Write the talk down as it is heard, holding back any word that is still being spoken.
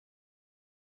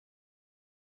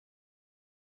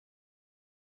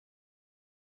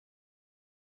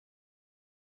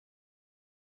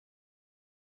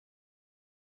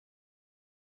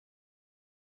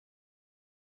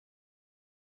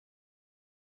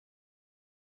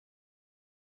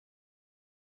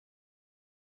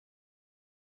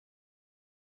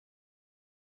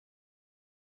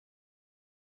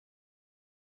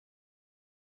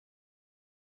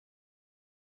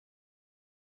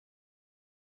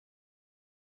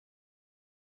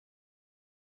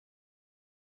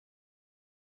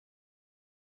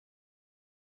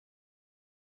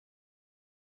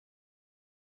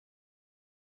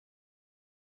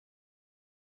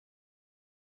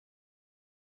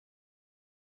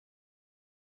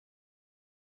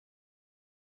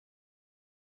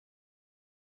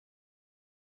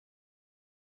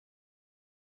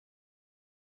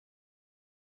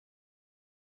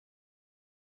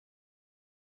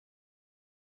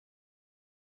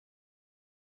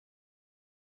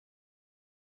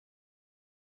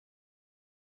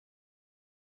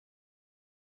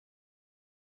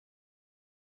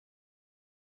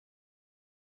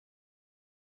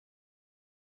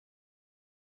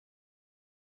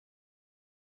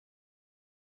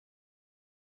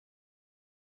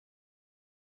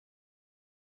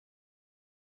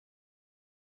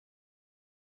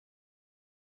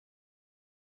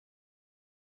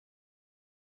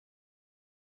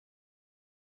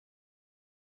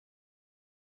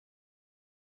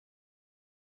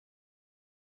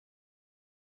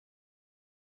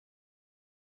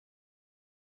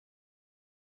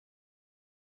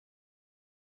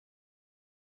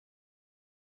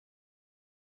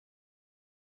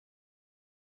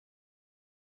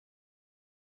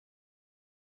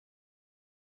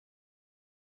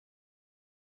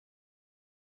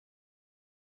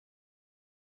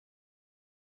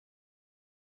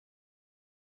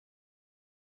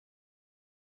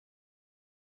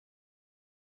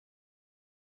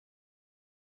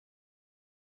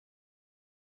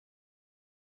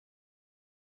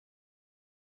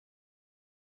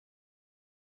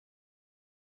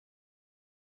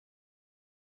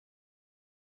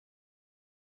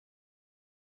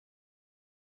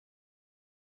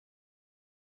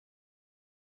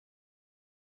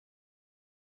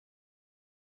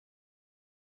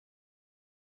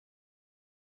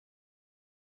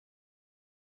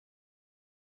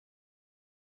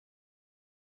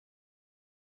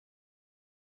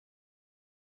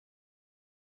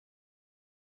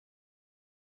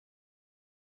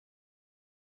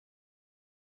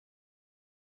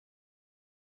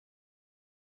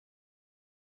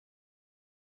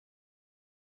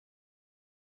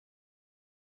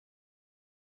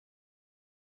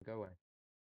go away.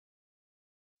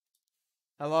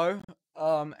 Hello?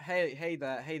 Hey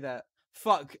there.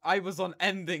 Fuck, I was on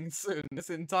ending soon this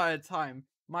entire time.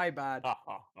 My bad.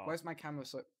 Where's my camera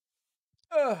so...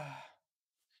 Ugh.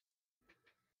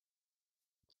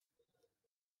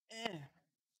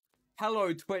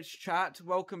 Hello, Twitch chat.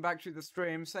 Welcome back to the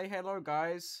stream. Say hello,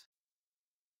 guys.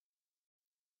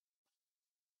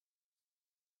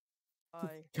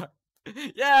 Hi.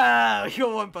 Yeah,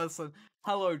 you're one person.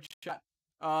 Hello, chat.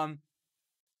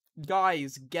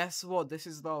 Guys, guess what? This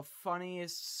is the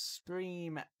funniest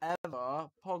stream ever.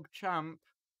 PogChamp.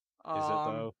 Is it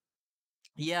though?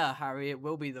 Yeah, Harry, it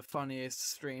will be the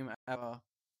funniest stream ever.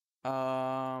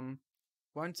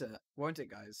 Won't it? Won't it,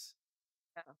 guys?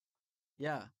 Yeah.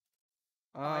 Yeah.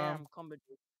 I am comedy.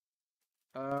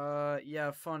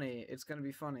 Yeah, funny. It's gonna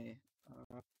be funny.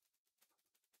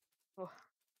 Oh.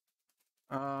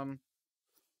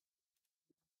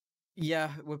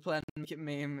 Yeah, we're playing Make It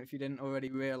Meme, if you didn't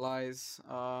already realize.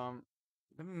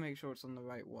 Let me make sure it's on the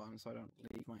right one so I don't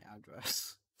leak my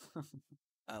address.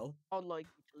 L? I'd like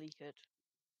you to leak it.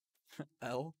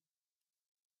 L?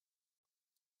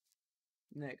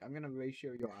 Nick, I'm gonna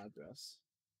ratio your address.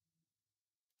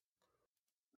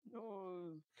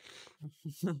 No.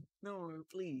 No,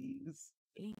 please.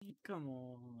 Come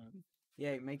on.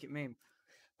 Yeah, Make It Meme.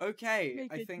 Okay,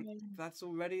 Make I it think meme. that's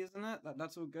all ready, isn't it?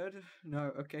 That's all good?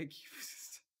 No, okay.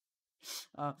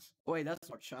 Wait, that's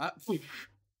not chat.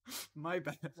 My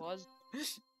bad. Was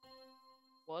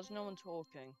no one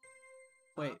talking?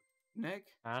 Wait, Nick?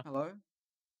 Huh? Hello?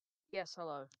 Yes,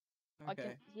 hello. I Okay.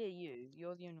 can hear you.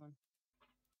 You're the only one.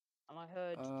 And I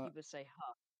heard Cuba say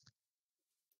huh.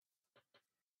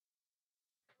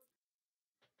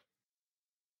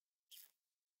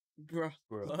 Bruh.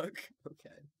 Bruh. Look.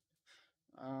 Okay.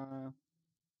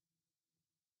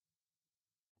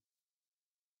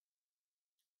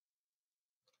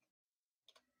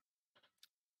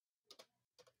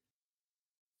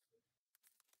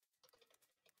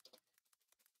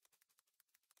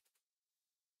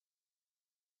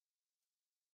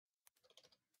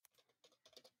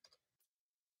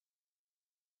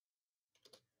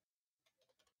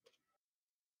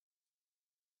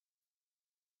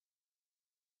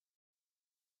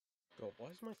 God, why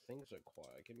is my thing so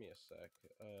quiet? Give me a sec.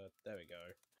 There we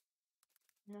go.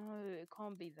 No, it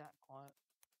can't be that quiet.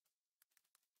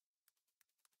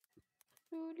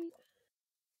 Surely.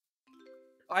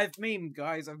 I've memed,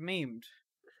 guys. I've memed.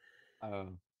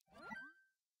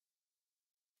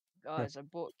 Guys, I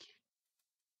bought.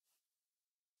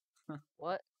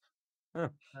 What? I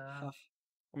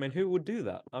mean, who would do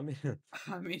that? I mean,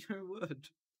 I mean, who would?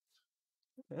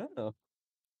 yeah.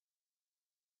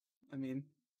 I mean,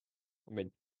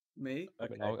 me? I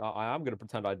mean, I am gonna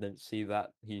pretend I didn't see that.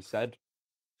 He said,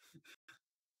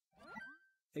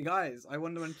 Hey, guys. I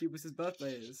wonder when Cubus's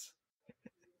birthday is.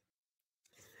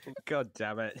 God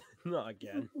damn it. Not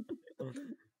again.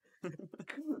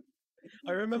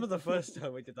 I remember the first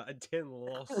time we did that, I didn't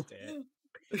lost it.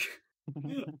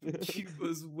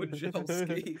 Cubus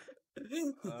Wojciechowski.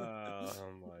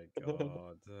 Oh my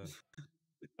god.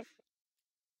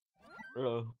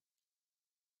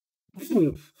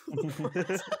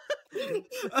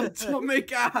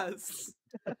 Atomic ass.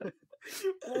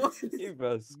 What?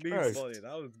 Jesus Me Christ. funny,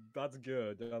 that's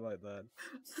good. I like that.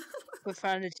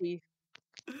 Profanity.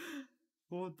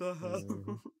 What the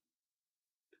hell?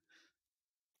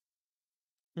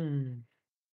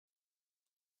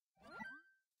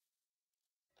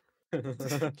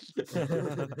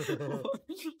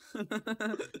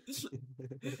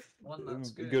 One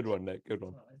that's good. Good one, Nick. Good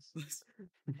one. Nice.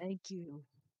 Thank you.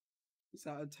 Is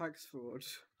that a tax fraud?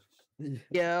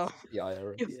 Yeah. Yeah,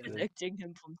 You're Yeah. protecting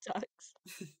him from tax.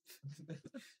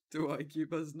 Do I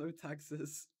keep us no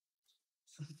taxes?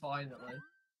 Finally.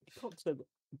 Can't say that.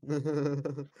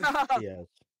 Yes,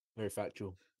 very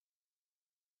factual.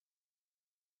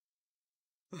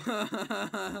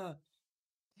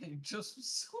 You just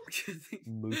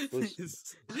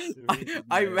Moofless.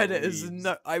 I read it as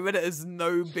no. I read it as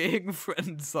no being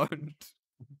friend zoned.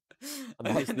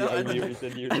 And that's the only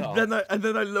reason you laugh. And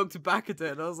then I looked back at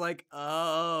it and I was like,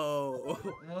 oh.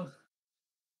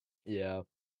 Yeah.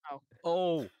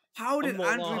 Oh! How did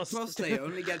not Andrew lost. Prostate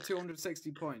only get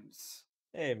 260 points?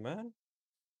 Hey, man.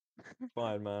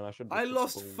 Fine, man. I should. I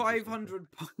lost 500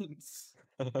 points.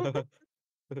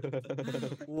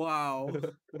 Wow.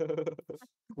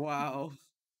 Wow.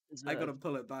 I gotta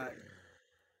pull it back.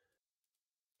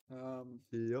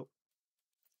 Yep.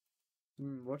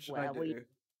 What should I do?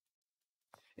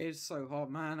 It's so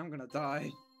hot, man. I'm gonna die.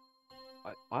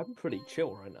 I'm pretty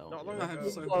chill right now. Not long I'm ago.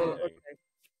 so Oh, hot. okay.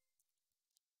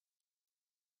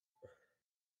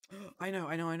 I know,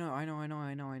 I know, I know, I know, I know,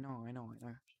 I know, I know, I know, I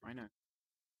know, I know.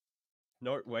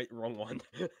 No, wait, wrong one.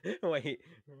 Wait.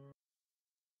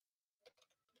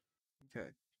 Okay,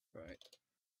 right.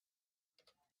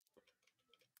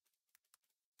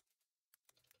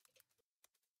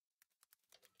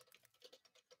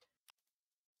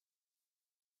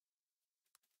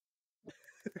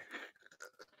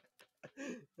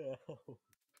 No.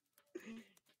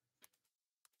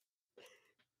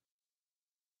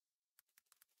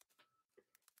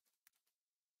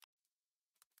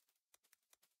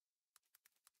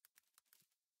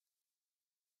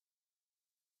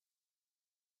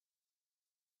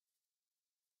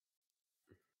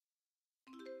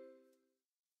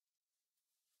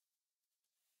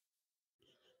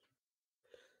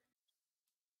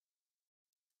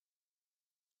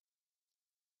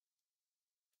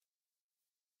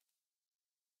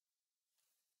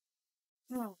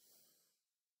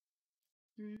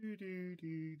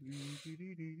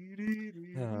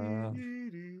 Ah.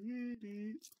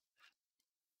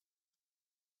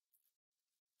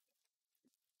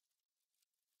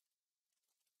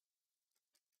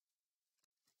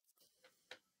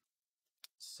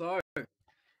 So,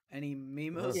 any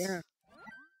memes? Yeah.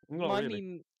 Not My really.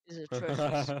 meme is atrocious.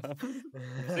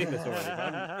 I've seen this already,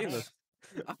 man. I've seen this.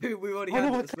 I mean, we've already Oh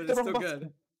had no, I this, but clicked it's the still wrong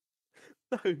good.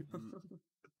 button. No,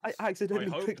 I accidentally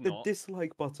hope clicked not. the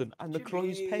dislike button and the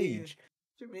close Jimmy. page.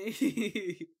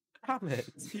 Jimmy, Damn it.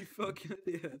 you fucking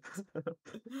idiot.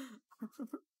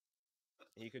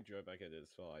 He can join back in,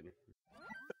 it's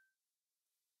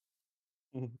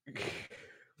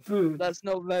fine. That's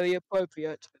not very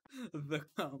appropriate. The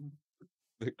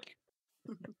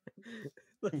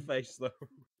The face, though.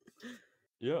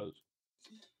 Yes.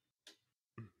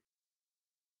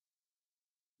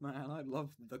 Man, I love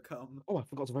the cum. Oh, I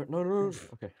forgot to vote. No, no, no.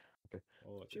 Okay,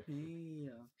 Oh, okay. Jimmy.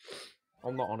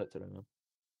 I'm not on it today, man.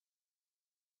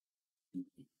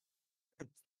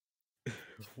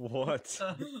 What?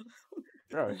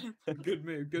 Right. Good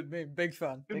move, big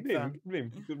fan, Good big meme, fan. good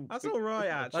meme. Good, That's good- alright, good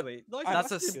one. actually. Like,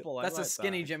 That's a simple, I that's a like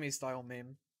skinny that. Jimmy style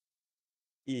meme.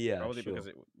 Yeah, Probably sure. because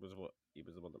it was what he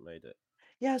was the one that made it.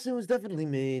 Yes, it was definitely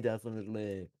me,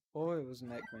 definitely. Or it was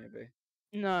Nick, maybe.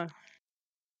 No.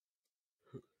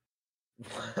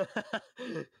 What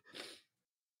does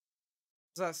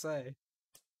that say?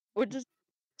 What does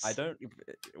I don't.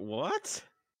 What?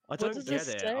 I What don't does get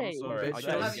it it. I'm say? sorry. It I says-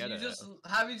 don't Harry, get you it. just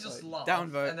Harry just Like,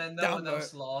 laughed, downvote, and then no one downvote.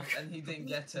 else laughed, and he didn't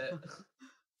get it.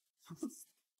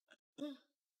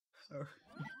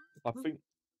 I think.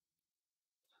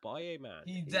 Buy a man.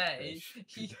 He eat day, fish.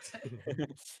 he day.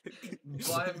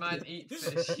 Buy a man, eat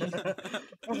fish.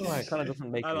 Oh, it kind of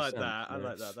doesn't make I any like sense. that. I you know?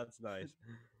 like that. That's nice.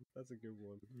 That's a good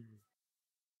one.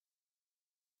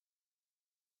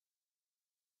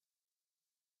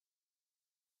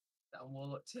 That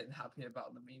Warlock Tin happy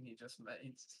about the meme he just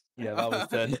made. Yeah, that was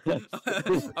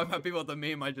 10. I'm happy about the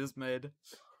meme I just made.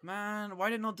 Man, why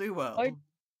did it not do well? I-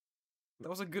 That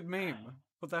was a good meme.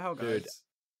 What the hell, Dude. guys?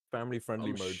 Family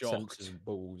friendly I'm mode shocked. censors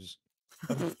balls.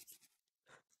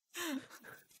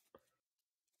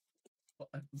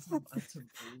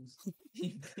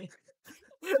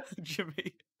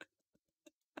 Jimmy.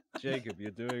 Jacob,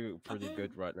 you're doing pretty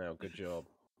good right now. Good job.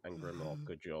 And Grimlock,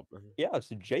 good job. Yeah, it's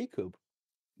Jacob.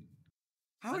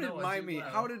 How I did know, I my do meme? well.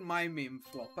 How did my meme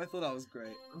flop? I thought that was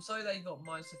great. I'm sorry that you got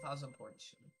 -1,000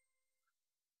 points.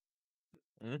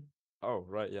 Hmm? Oh,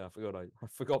 right, yeah, I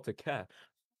forgot to care.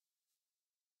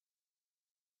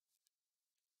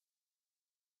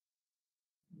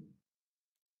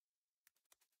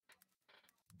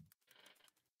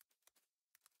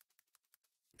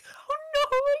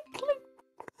 Oh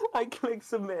no, I clicked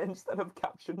submit instead of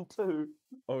caption 2.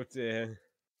 Oh dear.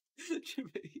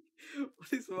 Jimmy,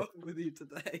 what is wrong with you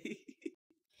today?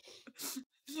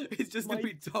 It's just gonna My-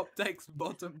 be top text,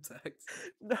 bottom text,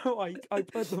 No, I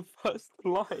put the first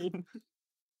line.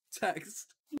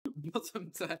 text,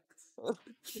 bottom text.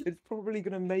 It's probably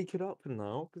gonna make it up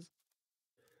now, because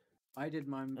I did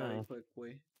mine very Oh.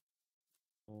 quickly.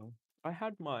 I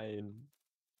had mine.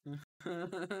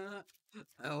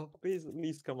 Oh, Please at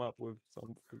least come up with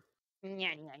something.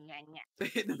 Nya, nya, nya,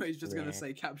 nya. no, he's just Yeah. gonna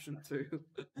say caption 2.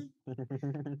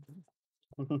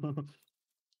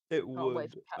 It Can't wait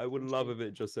would. for I would caption love 2. if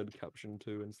it just said caption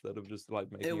 2 instead of just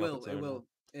like making It up will, its it own will. one.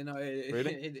 You know,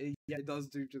 Really? yeah, it does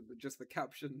do just the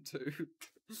caption 2.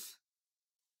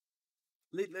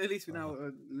 At least we now,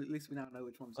 at least we now know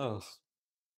which one's Oh. yours.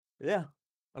 Yeah.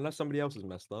 Unless somebody else has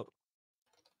messed up.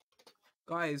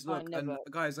 Guys, I look, never-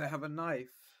 guys, I have a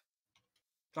knife.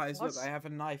 Guys, look, What? I have a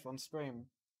knife on stream.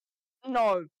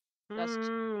 No. That's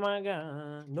Oh my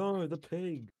god. No, the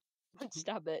pig. Don't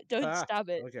stab it. Don't Ah, stab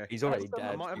it. Okay. He's already That's dead.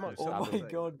 I you might can stab Oh stab my him.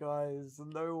 god, guys!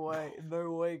 No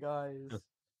way, guys!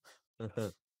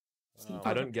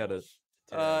 I don't get it.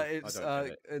 It's I don't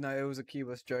get it. no, it was a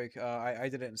keyless joke. I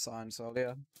did it in science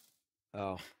earlier.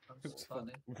 Oh. It's That's fun.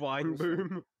 funny. Vine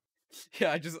boom.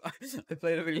 Yeah, I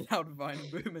played a really loud Vine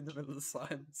boom in the middle of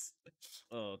science.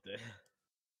 Oh dear.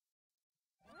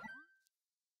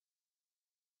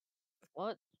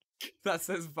 What? That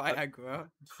says Viagra.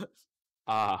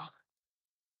 Ah.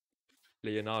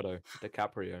 Leonardo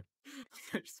DiCaprio.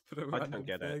 I just put a I don't random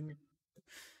get it.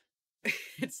 thing.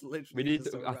 It's We literally need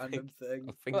just to. a random thing.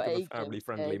 I think Got of a agent,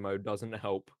 family-friendly okay. mode doesn't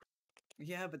help.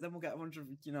 Yeah, but then we'll get a bunch of,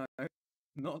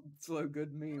 not so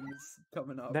good memes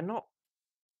coming up. They're not.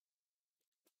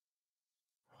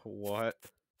 What?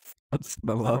 That's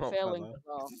the I'm Not failing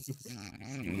fella. to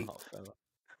laugh. Not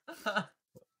fella.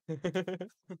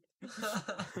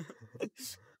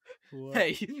 What?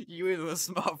 Hey, you either a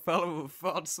smart fellow or a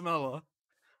fart smeller.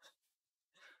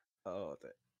 Oh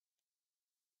dear.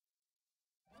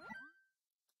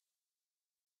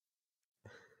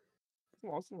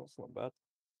 It's not bad.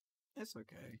 It's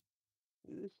okay.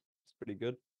 It's pretty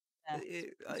good. Yeah.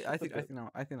 I think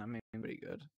that made me pretty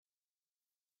good.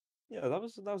 Yeah, that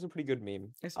was a pretty good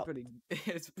meme. It's Up-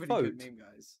 it's a pretty good vote. meme,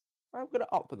 guys. I'm gonna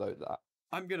upvote that.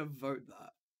 I'm gonna vote that.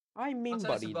 I meme I'll say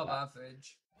it's buddied above that.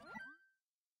 average.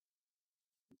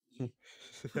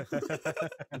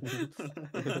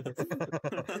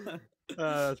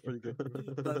 That's pretty good.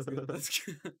 That's good. That's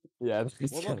good. Yeah,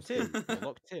 that's Warlock good. Tim.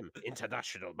 Warlock Tim.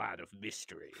 International man of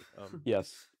mystery.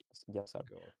 Yes. Yes, I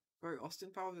God. Bro, Austin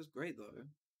Powers is great though.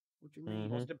 What do you mean?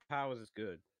 Mhm. Austin Powers is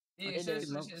good. You It should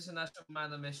is. listen to National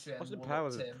Man of Mystery and Austin Warlock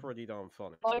Powers is Tim. pretty darn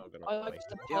funny. I, I'm not gonna I lie. liked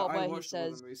the Yeah, part I where he watched all of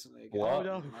says, them recently again. What? Oh,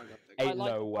 no. and I loved it. I Ain't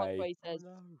like no the part way. where he says,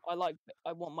 Oh, no.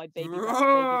 I want my baby back,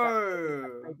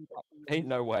 Bro! baby back. Ain't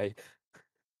no way.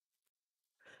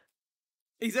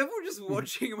 Is everyone just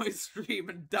watching my stream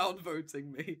and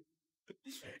downvoting me?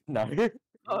 No. No.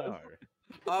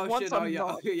 Oh Once shit! Oh I'm yeah,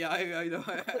 not. okay, yeah. I know.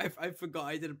 I forgot.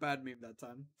 I did a bad meme that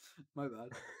time. My bad.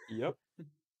 Yep.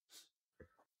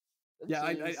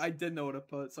 Yeah, Jeez. I didn't know what to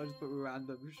put, so I just put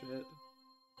random shit.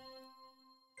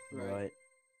 Right.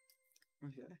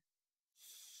 Okay.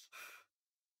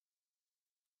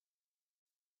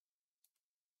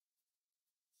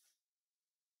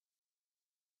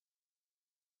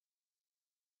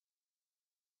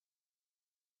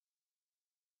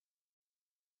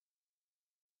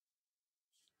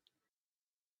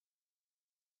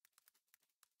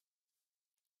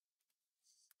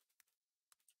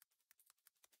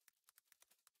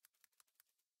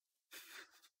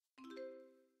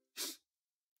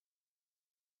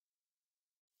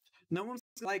 No one's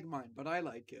like mine, but I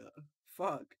like it.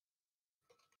 Fuck.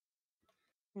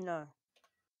 No.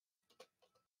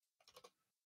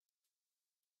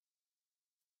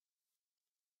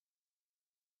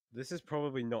 This is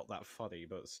probably not that funny,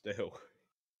 but still.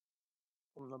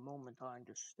 From the moment I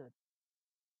understood.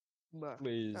 Bruh,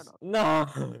 Please. shut up. No.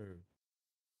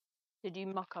 Did you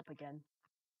muck up again?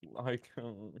 I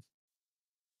can't.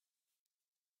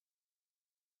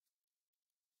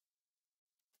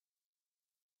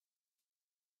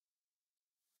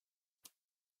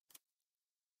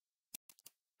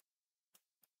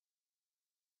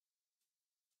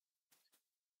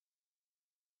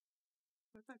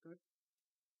 Where'd that go?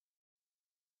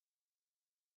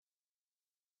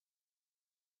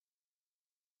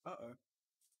 Uh-oh.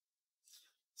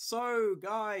 So,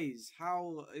 guys,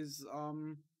 how is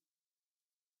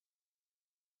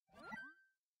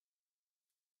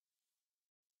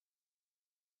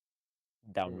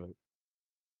Downvote.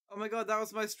 Oh my god, that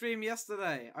was my stream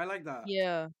yesterday. I like that.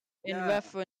 Yeah. In Yeah.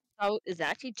 reference, how is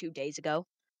actually 2 days ago.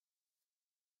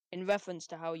 In reference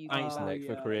to how you Thanks, came back. Nick,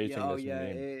 for creating yeah, this yeah,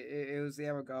 meme. it was the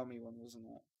origami one, wasn't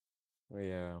it?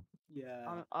 Yeah.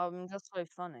 Yeah. That's so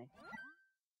funny.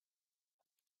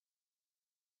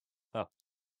 Ah.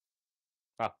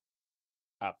 Ah.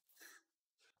 Ah.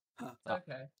 Ha, It's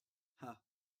okay. ha,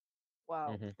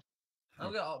 Wow. Mhm.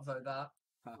 I'm gonna upvote that.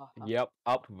 ha, Uh-huh. Yep.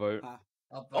 Upvote. ha,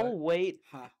 Upvote. Oh wait.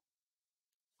 ha,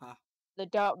 The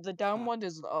down Ha. one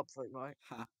is the upvote, right?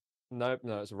 ha. Nope.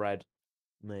 No, it's red.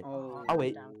 Mate. Oh, Oh,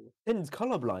 wait. Down. Finn's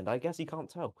colorblind. I guess he can't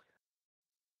tell.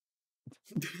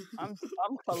 I'm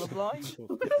colorblind.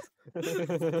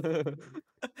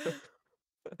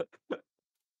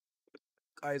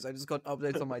 Guys, I just got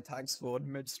updates on my tax forward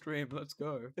mid-stream. Let's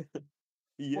go.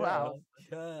 Yeah. Wow.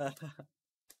 Yeah.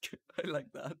 I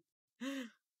like that.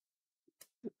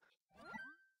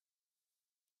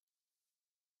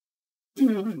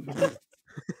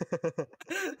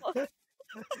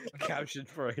 Caption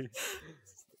phrase.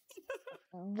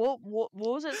 What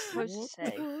was it supposed to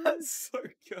say? That's so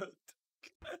good.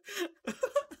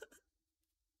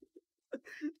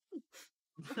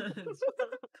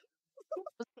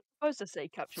 Supposed to say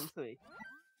caption 3.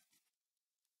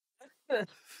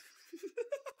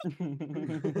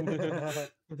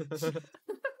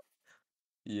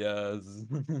 Yes.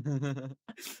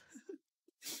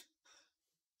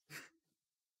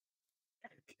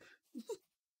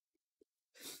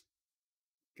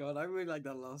 God, I really like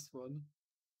that last one.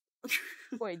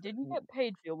 Wait, did you get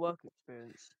paid for your work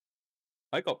experience?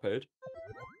 I got paid.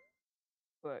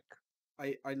 Work.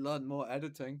 I learned more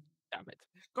editing. Damn it.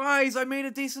 Guys, I made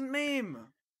a decent meme.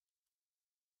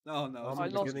 Oh no, I'm I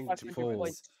it's lost beginning 500 to fall.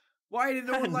 points. Why did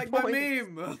no one 10 like my points.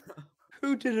 meme?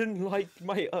 Who didn't like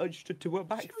my urge to do a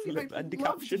Surely backflip I and loved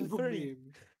caption your 3?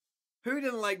 meme. Who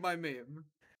didn't like my meme?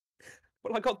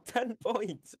 Well, I got 10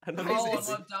 points. And I Guys, Oh, it's-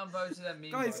 I've downvoted that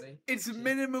meme, Guys, buddy. it's Shit.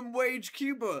 minimum wage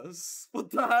Cubus.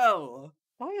 What the hell?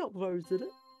 I upvoted it.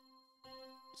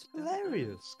 It's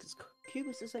hilarious, because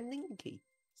Cubus is a ninky.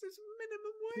 This is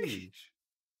minimum wage.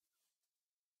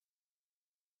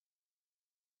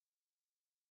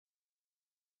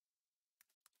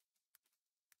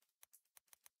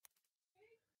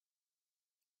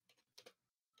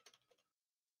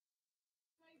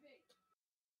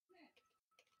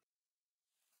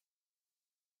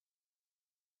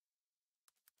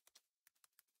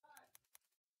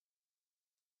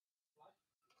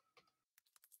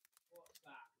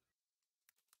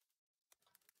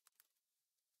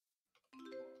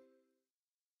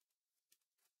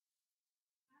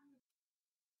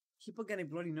 Keep on getting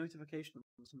bloody notifications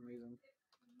for some reason.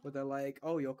 But they're like,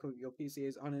 oh, your PC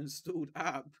is uninstalled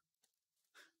app.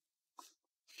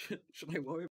 Should I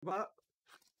worry about?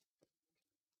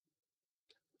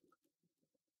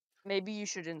 Maybe you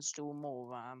should install more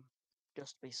RAM,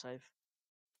 just to be safe.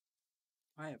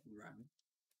 I have RAM.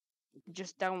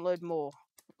 Just download more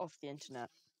off the internet.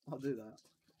 I'll do that.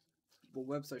 What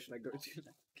website should I go to?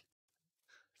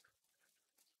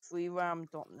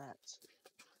 freeram.net.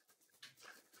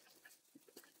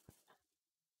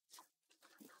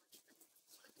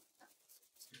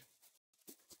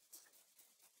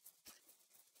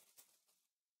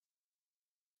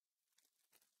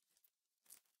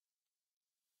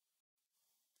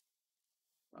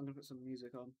 I'm gonna put some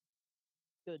music on.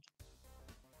 Good.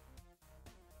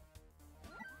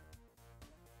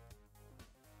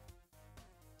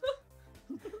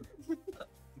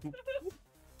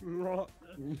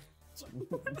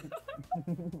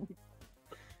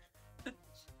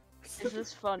 Is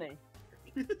this funny?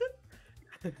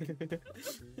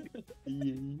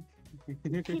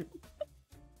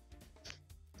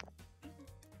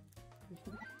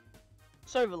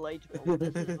 So relatable.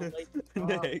 This is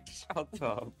relatable. Nick, shut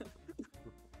up.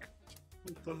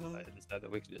 What the hell? I understand the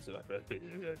weakness of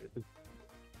that.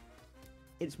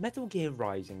 It's Metal Gear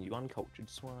Rising, you uncultured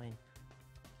swine.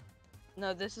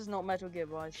 No, this is not Metal Gear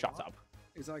Rise. Shut up.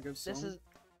 Is that a good song? This is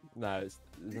No,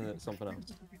 isn't it something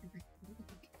else?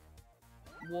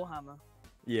 Warhammer.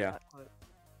 Yeah. That quote.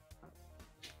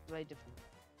 Very different.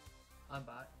 I'm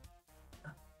back.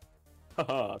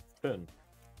 Haha, turn.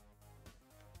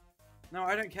 No,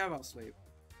 I don't care about sleep.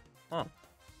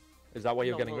 Is that why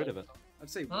you're Not getting rid really. of it? I'd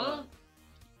say Huh? work.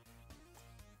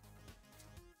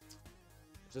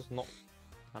 It's just not.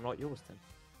 I'm not yours then.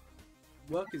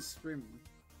 Work is streaming.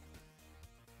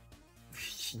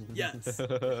 Yes,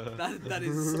 that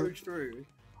is so true.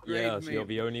 Great Yes, you're meme.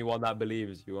 the only one that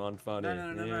believes you aren't funny.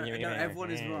 No,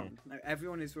 everyone is wrong. No,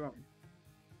 everyone is wrong.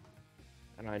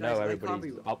 And I Guys, know they can't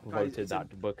everybody's be wrong. Guys, upvoted it's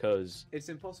that because. It's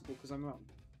impossible because I'm wrong.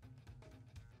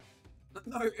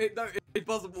 No, it's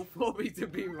impossible for me to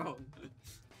be wrong.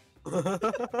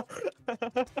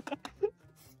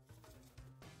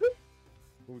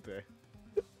 All day.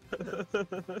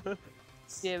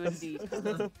 Yeah, indeed.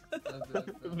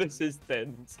 This is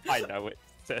tense. I know it's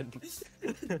tense.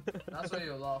 That's why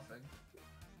you're laughing.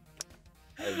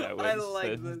 I know I it's like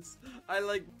tense. this. I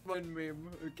like my own meme.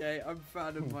 Okay, I'm a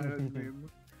fan of my own meme.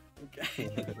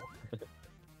 Okay.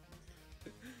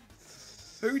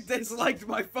 Who disliked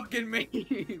my fucking meme?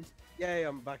 Yay,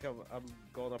 I'm back. I'm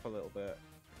going up a little bit.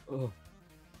 Ugh.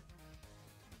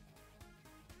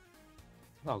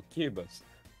 Oh, Cubus.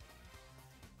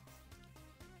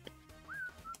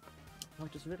 I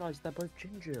just realised they're both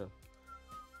ginger.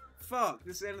 Fuck,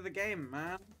 this is the end of the game,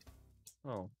 man.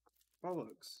 Oh,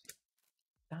 Bollocks.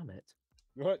 damn it.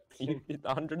 What? You did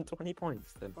 120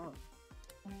 points then. Fuck.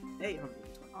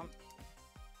 820.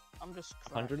 I'm just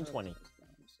crap. 120.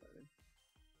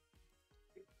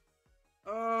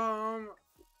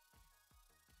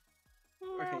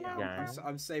 Okay, yeah, Yeah.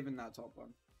 I'm saving that top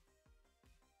one.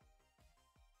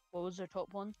 What was the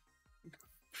top one?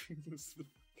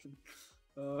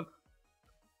 uh,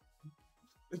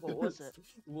 What was it?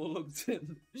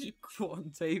 Warlockton,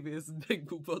 Quantavius, and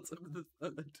Dinglebottom the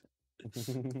third.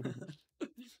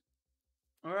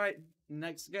 Alright,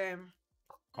 next game.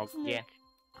 Oh, yeah.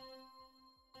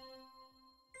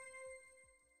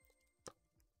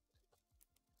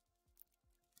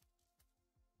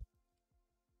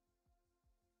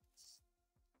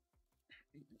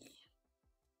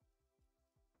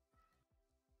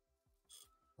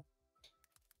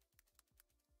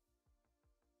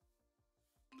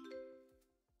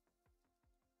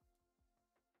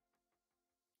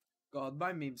 God,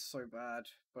 my meme's so bad,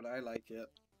 but I like it.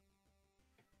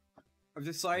 I've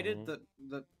decided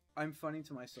that I'm funny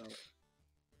to myself.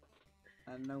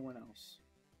 And no one else.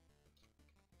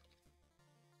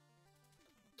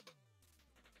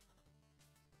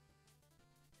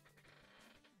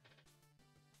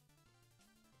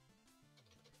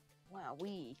 Wow,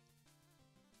 we.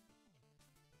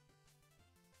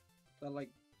 They're like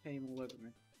came all over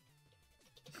me.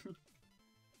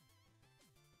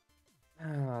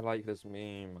 I like this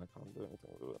meme. I can't do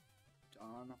anything with it.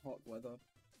 Darn hot weather.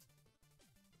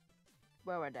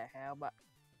 Where the hell? But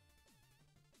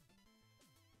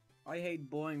I hate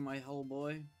boring my whole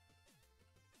boy.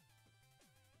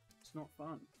 It's not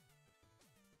fun.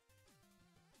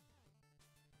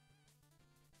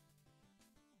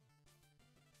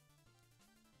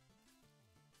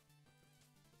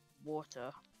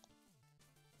 water.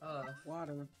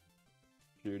 Water.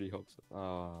 Judy Hobson.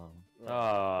 Oh.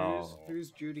 Oh.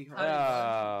 Who's Judy Harry,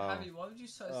 Hobson? Harry, why would you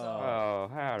say that? Oh,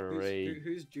 Harry.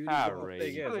 Who's Judy Harry.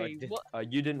 Thing is, Wait,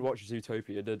 what? You didn't watch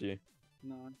Zootopia, did you?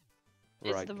 No.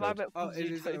 It's Right, the good. rabbit Oh, from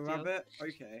is it a Zootopia. rabbit?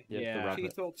 Okay. Yeah, Yeah. the She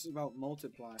rabbit. talks about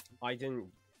multiply. I didn't.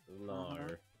 No.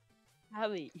 Uh-huh.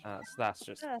 Harry. That's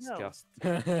just Yeah, no.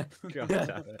 disgusting. God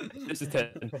damn it. This is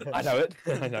 10. I know it.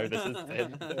 I know this is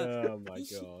 10. Oh my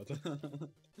god.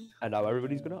 And now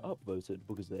everybody's gonna upvote it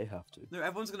because they have to. No,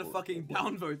 everyone's gonna Or- fucking or-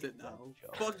 downvote it now.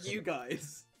 job. Fuck you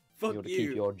guys. You Fuck gotta you.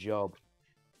 keep your job.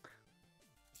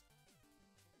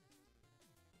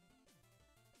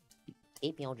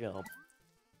 Keep your job.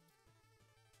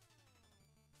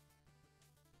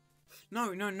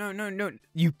 No.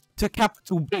 You to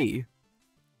capital B.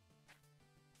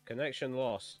 Connection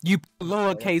lost. You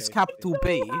Lowercase capital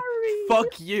B.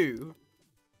 Fuck you.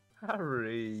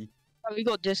 Harry. We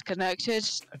got disconnected.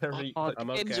 Harry. Oh, I'm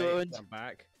game's okay. ruined. I'm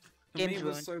back. The Game's meme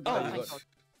was ruined. so Oh bad. my god.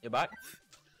 You're back?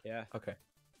 Yeah. Okay.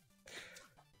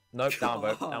 Nope,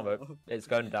 downvote. Downvote. It's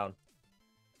going down.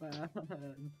 Man.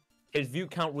 His view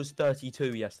count was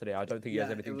 32 yesterday. I don't think he has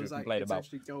Yeah, anything it to was complain it's about.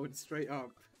 actually going straight up.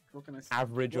 What can I say?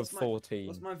 Average What's of my- 14.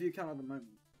 What's my view count at the moment?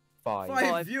 5.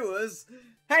 Five viewers.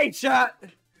 Hey chat.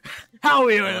 How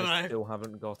are you And I tonight? still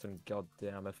haven't gotten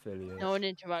goddamn affiliates. No one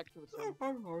interacted with them.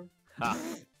 Ha.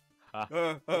 Ha.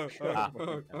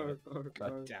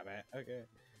 God damn it. Okay.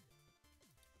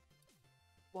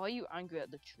 Why are you angry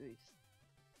at the truth?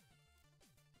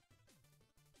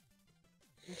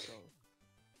 I'm sorry.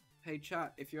 Hey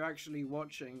chat, if you're actually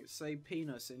watching, say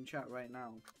penis in chat right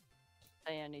now.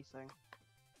 Say anything.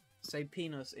 Say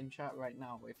penis in chat right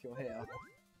now if you're here.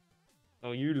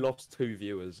 Oh, you lost 2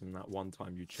 viewers in that one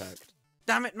time you checked.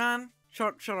 Damn it, man!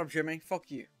 Shut up, Jimmy. Fuck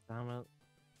you. Damn it.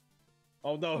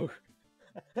 Oh no.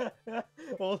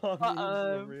 Hold on. these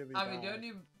are really Harry, the bad.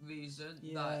 only reason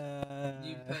that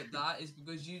you picked that is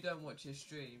because you don't watch your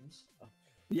streams.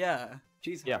 Yeah.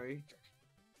 Jeez, Yeah. Harry.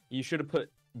 You should have put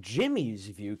Jimmy's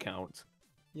view count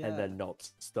Yeah. and then not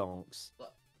Stonks.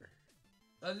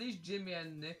 At least Jimmy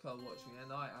and Nick are watching,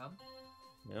 and I am.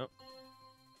 Yep.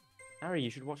 Harry, you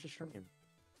should watch the stream.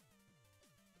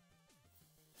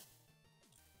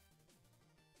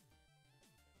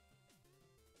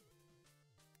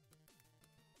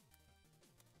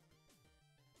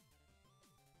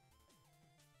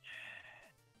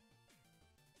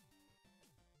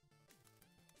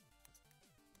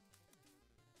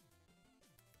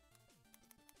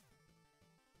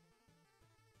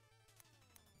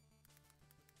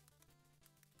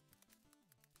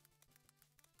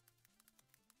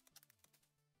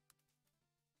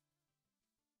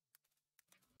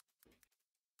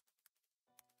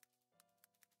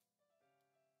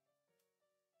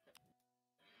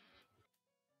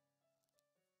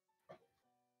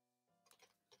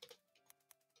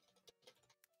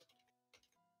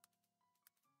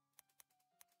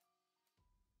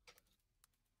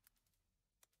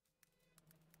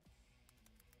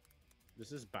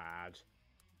 This is bad.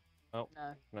 Oh,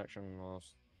 No. connection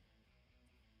lost.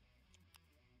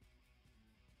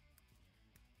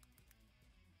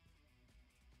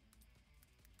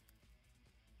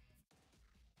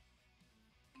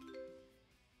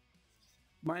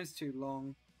 Mine's too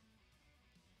long.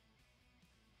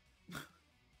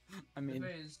 I mean, The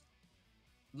thing is,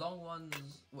 long ones.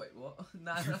 Wait, what?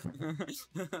 Nah,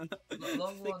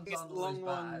 long ones These aren't long always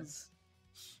bad. ones.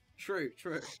 True,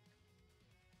 true.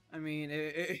 I mean,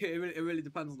 it really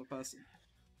depends on the person.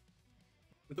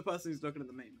 But the person who's looking at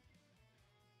the meme.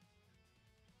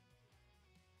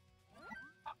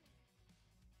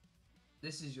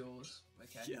 This is yours.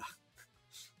 Okay. Yeah.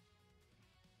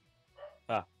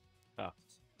 Yeah.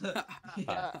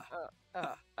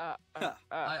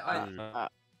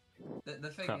 The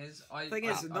thing is, Thing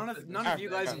is, none of you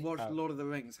guys have watched Lord of the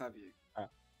Rings, have you?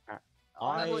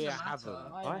 I wouldn't haven't.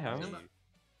 matter. I have. Doesn't matter.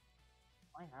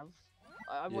 I have.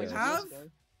 I Yeah. watched You it have? years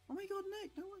ago. Oh my god,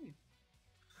 Nick, no way.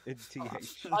 In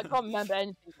TH. I can't remember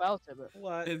anything about it, but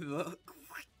What? In the...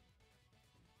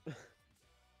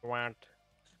 What?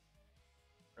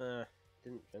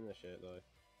 Didn't finish it though.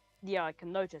 yeah, I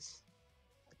can notice.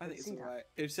 I think it's See that. alright.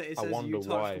 It says wonder you touched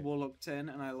why. the Warlock 10,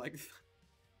 and I like...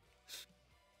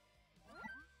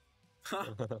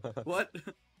 What?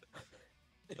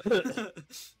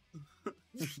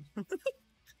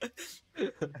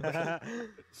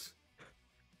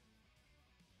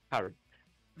 Harry.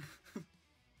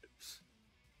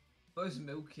 Bo's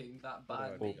milking that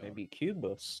bad. Or meat. maybe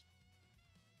Cubus.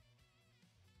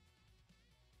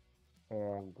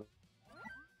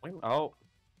 Oh.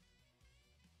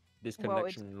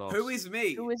 Disconnection lost. Who is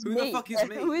me? Who is who me? the fuck is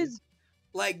me? Who is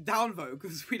Like, downvote,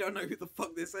 because we don't know who the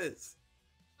fuck this is.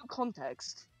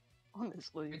 context?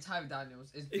 Honestly. It's Harry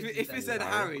Daniels. If it said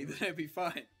Harry, then it'd be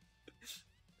fine.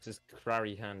 This is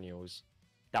Crary Daniels.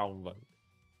 Downvote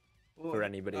for Or,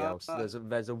 anybody else. There's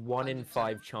a 1 in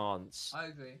 5 chance I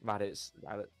agree. that it's.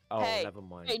 Oh, Hey, never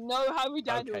mind. Hey, no, Harry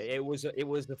Daniels. Okay, it was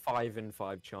a 5 in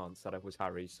 5 chance that it was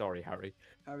Harry. Sorry, Harry.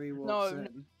 Harry walks No,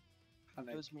 in. And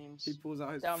then Those memes. he pulls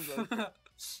out his... Downvote.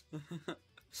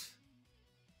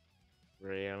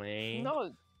 Really?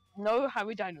 No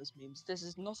Harry Daniels memes. This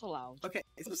is not allowed. Okay,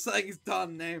 so saying it's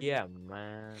done, name. Yeah,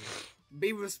 man.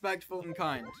 Be respectful and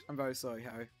kind. I'm very sorry,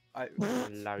 Harry.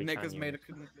 Larry Nick has made a...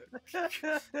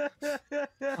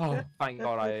 Oh, thank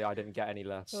God I didn't get any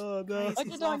less. Oh no. Why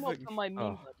He's did I not laughing. for my meme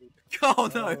Oh. buddy? Oh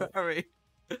no, Oh. Harry.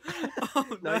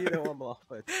 Oh No, you know I'm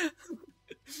laughing.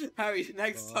 Harry,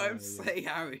 next Oh, time yeah. say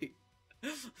Harry.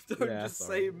 Don't Yeah, just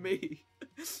sorry. say me.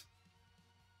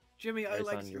 Jimmy, I Harry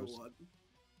liked your Daniels. one.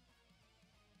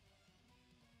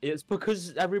 It's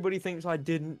because everybody thinks I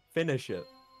didn't finish it.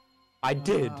 I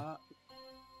did.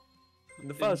 In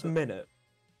the first minute.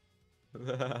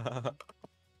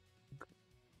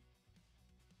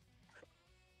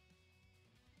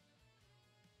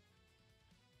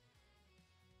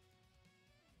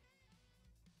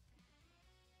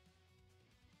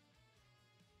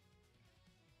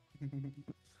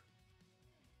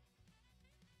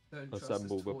 Don't trust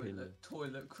Assemble this the toilet, opinion.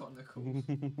 toilet Chronicles.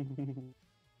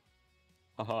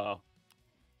 Haha.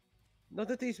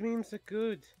 None of these memes are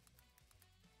good.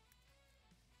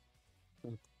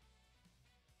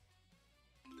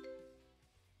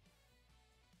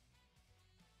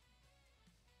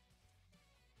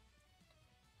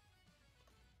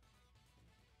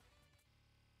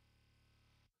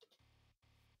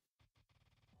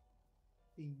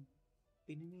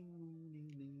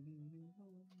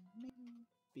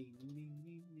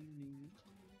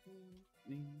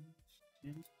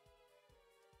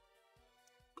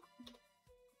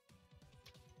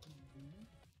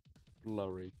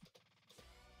 Blurry.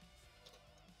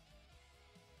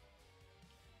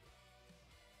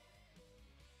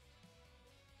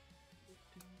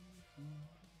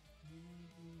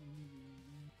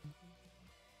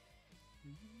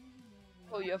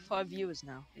 Oh, you have 5 viewers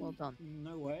now. Well done.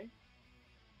 No way.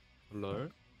 Hello?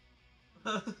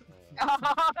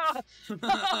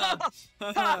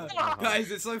 Guys,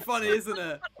 it's so funny, isn't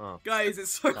it? Oh. Guys,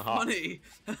 it's so Uh-huh. funny.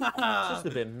 It's just a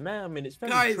bit mad. I mean, it's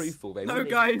very Guys, truthful. They no,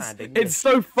 wouldn't guys, expand it's English,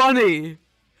 so funny.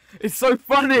 It's so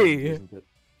funny. isn't it?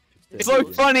 It's so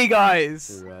funny,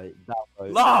 guys. Right.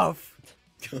 Laugh.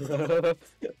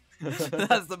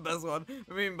 That's the best one.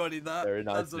 I mean, buddy, Very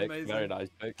nice, that's Nick. amazing. Very nice,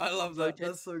 Nick. I love that. Noted.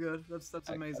 That's so good. That's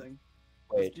Okay. amazing.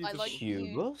 Wait, That's I like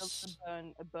beautiful. you Cubus?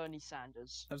 Bernie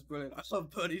Sanders. That's brilliant. I love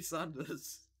Bernie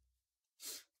Sanders.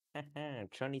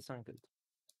 Johnny Sanders.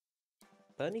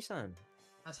 Bernie Sanders.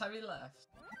 Has Harry left?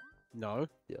 No.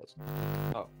 Yes.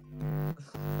 Oh.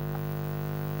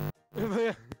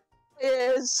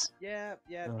 Is Yeah,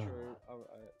 Oh. true.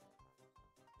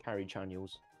 Carrie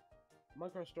Channels.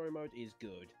 Minecraft Story Mode is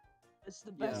good. it's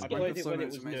the Yeah, best I Minecraft game. played it Story when it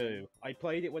Mode's was amazing. new. I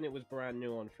played it when it was brand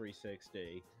new on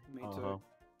 360. Me Uh-huh. too.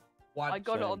 Why? I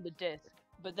got it Same. on the disc,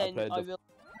 but then played I the- realized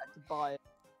I had to buy it.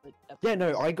 Yeah,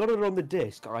 no, I got it on the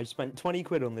disc. I spent 20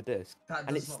 quid on the disc, That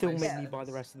and it does not still make made me buy the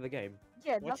sense. rest of the game.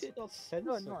 Yeah, Why that's did it not no,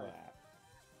 censor no. that?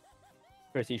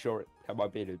 Pretty sure my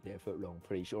beard would be a foot long.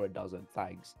 Pretty sure it doesn't.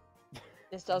 Thanks.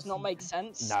 This does not make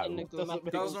sense No. in the It doesn't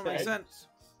make Does not make sense.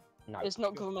 No, It's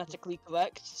not grammatically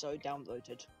correct, so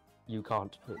downvoted. you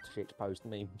can't put shit post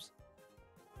memes.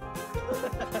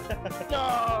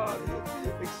 No!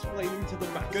 Explaining to the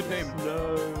masses. Good name.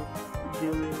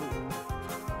 No.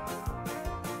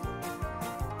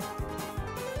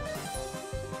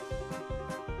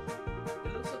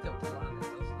 It looks like a planet,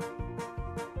 doesn't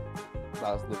it?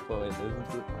 That's the point,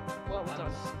 isn't it? Well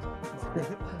done.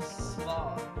 That's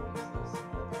smart.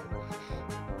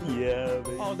 Yeah,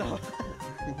 baby. Oh no!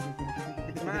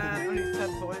 Man, only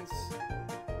 10 points.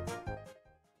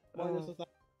 Why does that?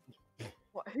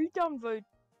 What? Who downvoted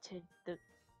the?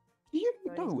 You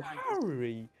Right, know, it's nice.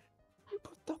 Harry. You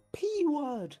put the P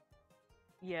word.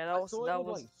 Yeah, that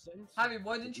was. Harry,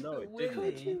 why didn't you No, put it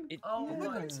Willy? didn't. Oh yeah. Oh my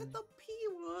my. god, you said the P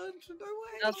word. No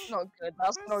way. That's not good.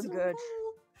 That's not good.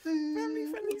 Family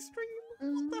friendly stream.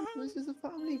 What the hell? This is a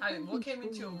family. Harry, what came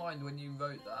into your mind when you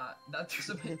wrote that? That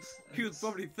doesn't make sense. He was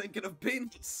probably thinking of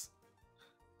beans.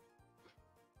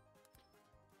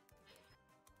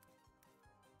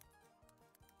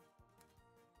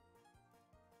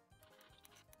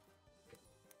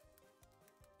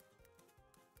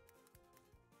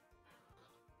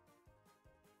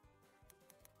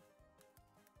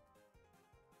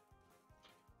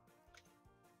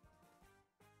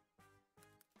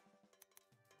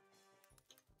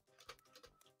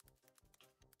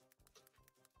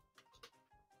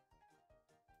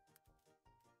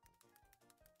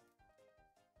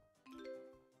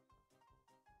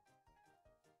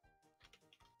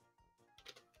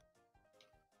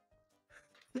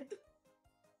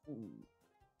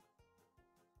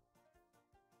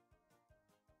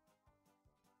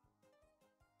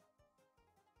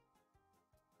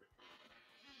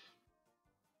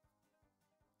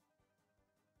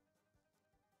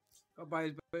 Oh, by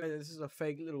the way, this is a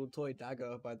fake little toy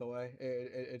dagger, by the way.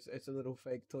 It's a little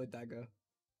fake toy dagger.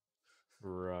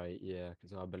 Right, yeah,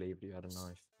 because I believed you had a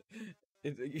knife.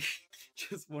 It,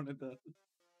 just wanted to,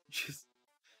 just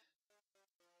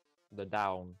The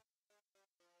down.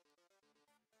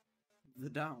 the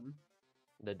down.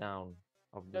 The down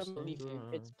of the Don't believe you.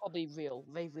 It's probably real.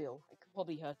 Very real. It could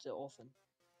probably hurt it often.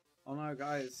 Oh no,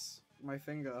 guys, my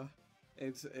finger.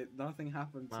 Nothing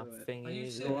happened My to it. thing Are you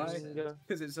is serious?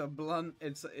 Because it's a blunt.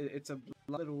 It's a blunt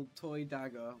little toy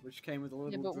dagger which came with a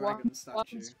Yeah, little but dragon statue.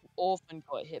 one's orphan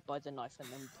got hit by the knife and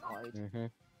then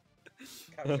died.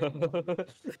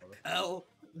 L.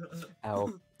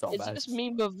 L. Tom Is S. this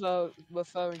meme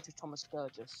referring to Thomas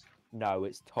Sturgis? No,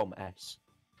 it's Tom S.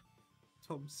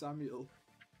 Tom Samuel.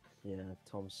 Yeah,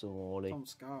 Tom Somali. Tom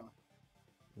Scar.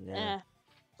 Yeah. Eh.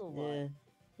 It's alright.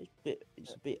 Yeah.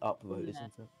 It's a bit upvote, Yeah.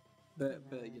 isn't it? But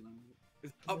you know,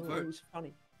 it's No, it upvote. was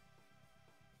funny.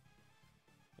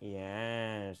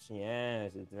 Yes,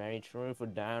 it's very true for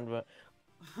downvote.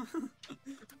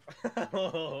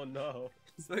 Oh no!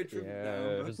 It's very true.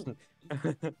 now, Yes.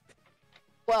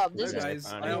 Well, but- this No, is guys,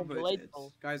 I funny. upvoted.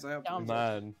 relatable. Guys, I upvoted. Down-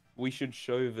 Man, we should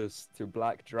show this to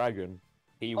Black Dragon.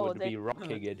 He Oh, would they- be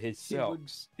rocking in his He would-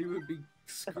 socks. He would be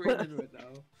screaming right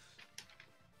now.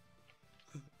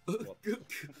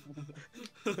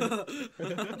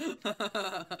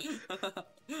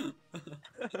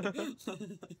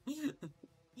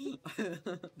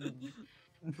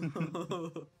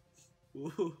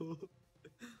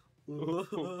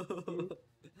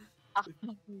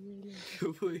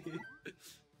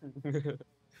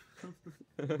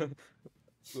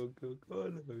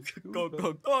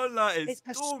 Coca-Cola is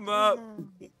Stuma.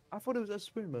 I thought it was a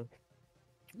swimmer.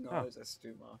 No, Oh. it's a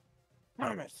Stuma.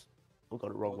 Damn it! We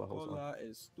got it wrong the whole time. Coca-Cola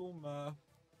is Stuma.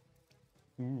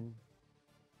 Mm.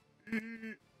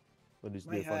 What is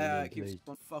My the funny hair name, keeps please?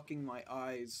 on fucking my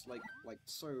eyes, like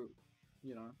so,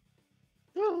 you know.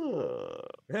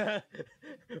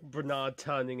 Bernard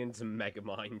turning into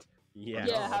Megamind. Yeah.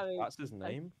 Yeah, Harry. That's his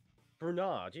name.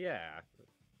 Bernard, yeah.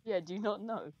 Yeah, do you not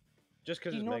know? Just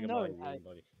because Do it's you not know, Megamind, Harry?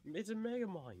 everybody. It's a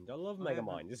Megamind. I love I haven't-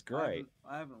 Megamind. It's I great.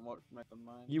 haven't watched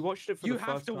Megamind. You watched it for You the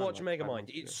have first to time, watch like, Megamind. five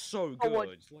It's months so Oh, what-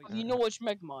 good. Like, You know what's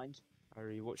Megamind? ago.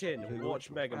 Harry, you watched Chin, it.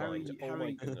 watch Megamind. Harry, Oh my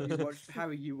Harry,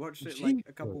 goodness. you watched it like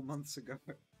a couple Jesus. months ago.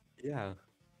 Yeah.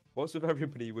 What's with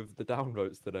everybody with the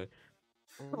downvotes today?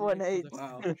 1-8.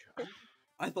 Wow.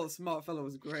 I thought Smart Fella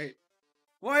was great.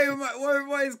 Why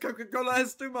is Coca-Cola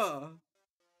Estuma?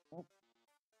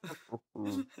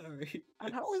 Harry.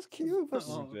 And how is Cubus?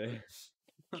 Oh.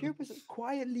 Cubus is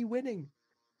quietly winning.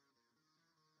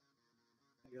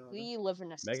 We live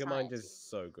in a Megamind society. is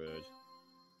so good.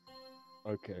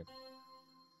 Okay.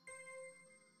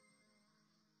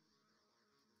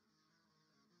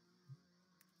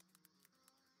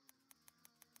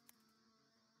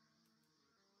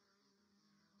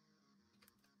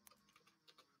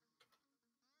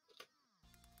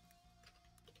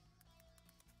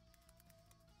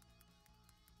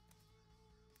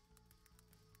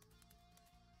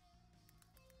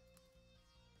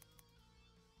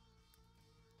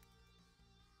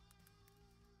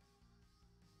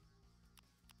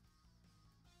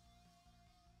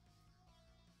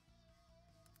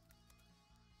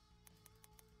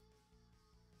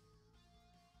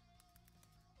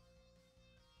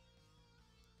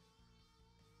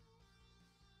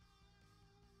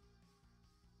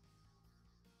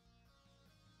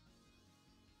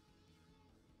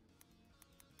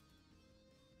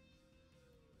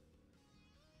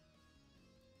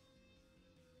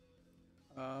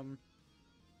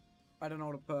 I don't know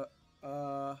what to put.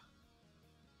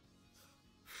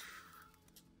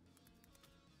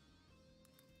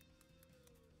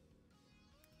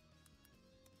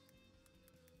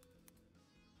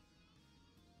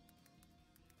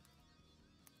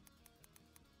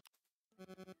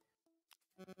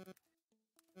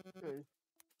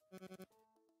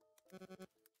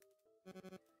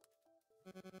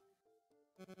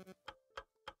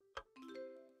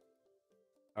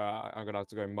 I'm gonna have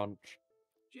to go munch.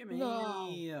 Jimmy. No.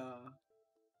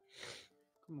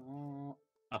 Come on.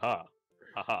 Aha.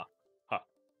 Aha. Ha.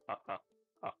 Ha. Ha.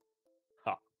 Ha.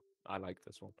 Ha. I like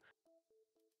this one.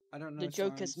 I don't know The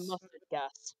joke is science. mustard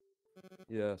gas.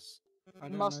 Yes. I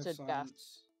don't Mustard know gas.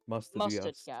 science. Mustard, Mustard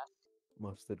yes. gas.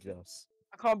 Mustard, yes.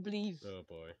 I can't believe. Oh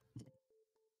boy.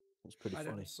 It's pretty I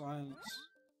don't know funny. science.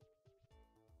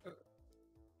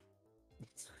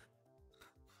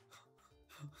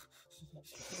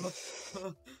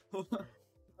 Boy.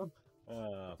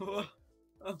 I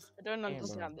don't Damn,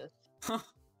 understand this.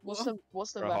 What's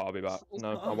What's the Oh, I'll be back. what's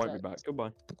No, the I won't be context? back.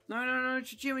 Goodbye. No,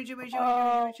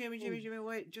 Jimmy,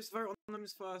 wait, just vote on them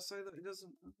first so that it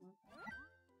doesn't...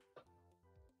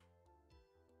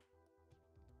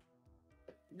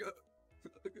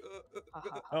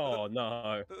 Oh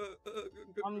no.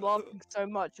 I'm laughing so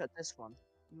much at this one.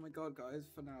 Oh my god, guys,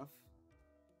 FNAF.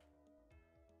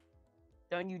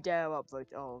 Don't you dare upvote.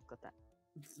 Oh, got that.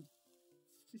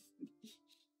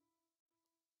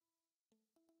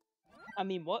 I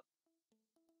mean, what?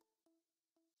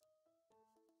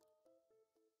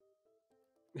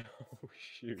 Oh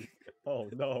shoot. Oh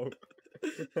no.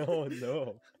 Oh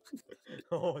no.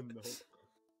 Oh no.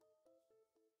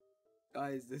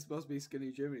 Guys, this must be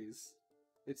Skinny Jimmy's.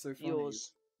 It's so funny.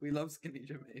 Yours. We love Skinny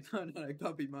Jimmy. No, it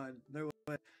can't be mine. No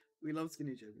way. We love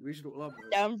Skinny Jimmy. We should all love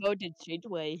it. Downvoted straight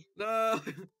away. No!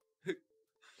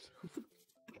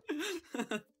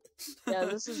 Yeah,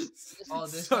 this is Oh,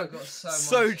 this so, guy got so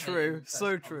so much hate in true, the press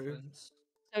so true. conference.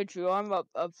 so true. I'm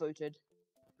upvoted.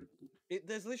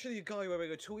 There's literally a guy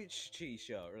wearing a Twitch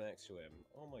t-shirt next to him.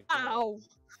 Oh my god. Ow!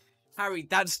 Harry,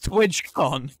 that's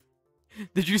TwitchCon.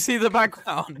 Did you see the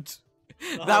background?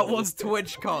 That Oh. was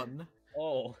TwitchCon.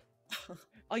 Oh.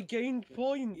 I gained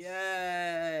points.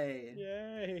 Yay!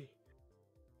 Yay.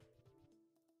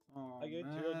 Oh, I gained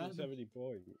man. 270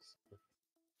 points.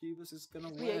 Cubus is gonna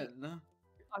Yeah. win.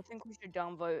 I think we should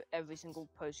downvote every single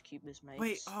post Cubus makes.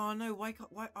 Wait, oh no, why can't,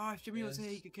 why, if Jimmy was here,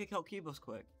 he Yes. could kick out Cubus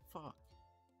quick. Fuck.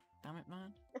 Damn it,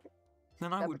 man.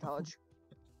 Then I would Sabotage.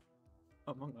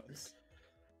 Among Us.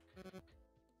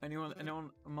 Anyone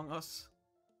Among Us?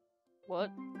 What?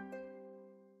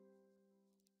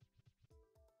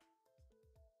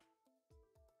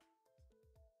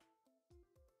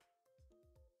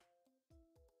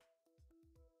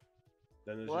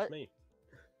 Then there's What? just me.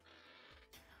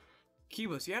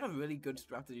 Cubus, you had a really good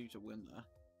strategy to win there.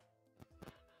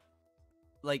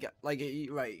 Like,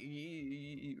 right,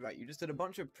 you just did a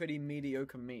bunch of pretty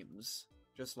mediocre memes,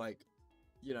 just like,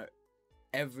 you know,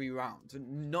 every round.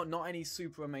 Not any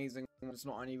super amazing ones,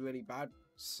 not any really bad.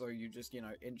 So you just, you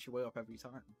know, inch your way up every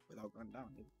time without going down.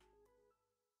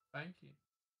 Thank you.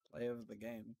 Play of the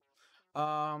game.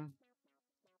 I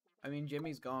mean,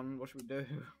 Jimmy's gone. What should we do?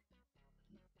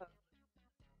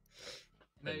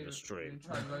 Maybe the stream. we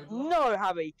try Roadblock? No,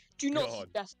 Harry. Do not God.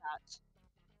 suggest that.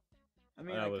 I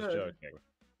mean, I was could. joking.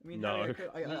 I mean, No.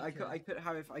 Harry, Me I too. could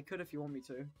have if you want me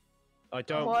to. I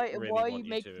don't Why- really why are want you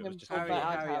making to. It him was just feel Harry,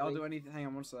 bad, Harry, I'll Harry? do anything. Hang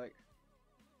on one sec.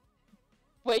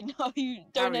 Wait, no, you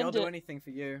don't Harry, I'll end do it. anything for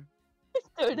you.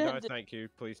 Don't No, end it. thank you.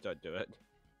 Please don't do it.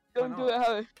 Don't do not? it,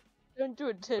 Harry. Don't do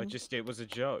it, Tim. It was a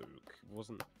joke. It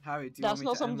wasn't. Harry, do you That's want me not to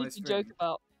end something my to joke stream?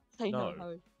 about. Say no, No.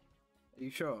 Harry. Are you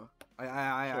sure?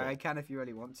 I Sure. can if you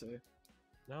really want to.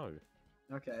 No.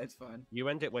 Okay, it's fine. You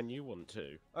end it when you want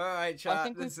to. Alright, chat.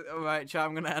 think we- Alright, chat,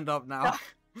 I'm gonna end up now.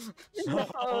 No.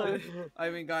 I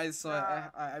mean, guys, so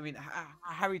I mean,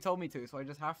 Harry told me to, so I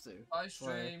just have to. Bye,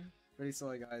 Sorry. stream. Really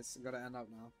sorry, guys. I'm gonna end up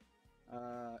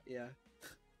now. Yeah.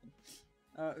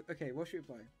 Okay, what should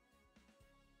we play?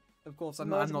 Of course, I'm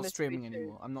Murder not Mystery streaming 2.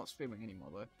 anymore. I'm not streaming anymore,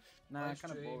 though. Nah, Live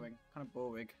kind of stream. boring. Kind of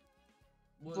boring.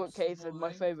 Brookhaven,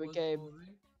 my favourite game.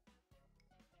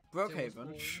 Brookhaven,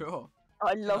 boring. sure.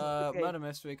 I love the game. Murder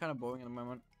mystery, kind of boring at the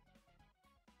moment.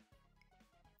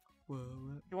 Whoa.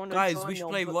 You wanna Guys, join we should your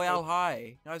play Brookhaven? Royale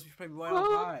High. Guys, we should play Royale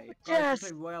Oh, High. Guys, we yes, should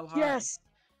play Royale High. Yes,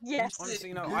 yes. Honestly,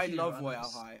 you know, Goofy I love runners.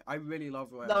 Royale High. I really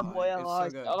love Royale Love High. Royale It's High.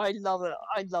 so good. I love it.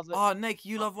 I love it. Oh, Nick,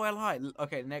 you love Royale High.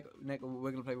 Okay, Nick,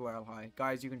 we're gonna play Royale High.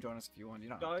 Guys, you can join us if you want. You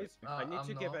don't have to. Guys, I need I'm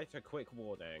to give not. it a quick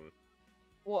warning.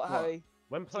 What, Harry?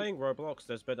 When playing Roblox,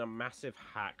 there's been a massive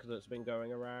hack that's been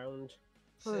going around.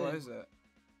 What is it?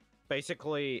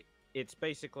 Basically, it's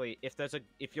basically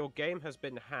if your game has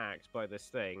been hacked by this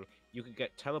thing, you can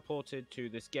get teleported to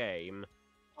this game,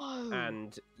 Oh.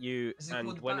 and you Is it and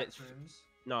called when it's Backrooms?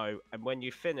 no, and when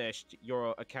you finished,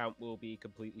 your account will be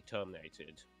completely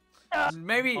terminated.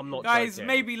 Maybe, I'm not guys, joking.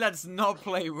 maybe let's not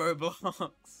play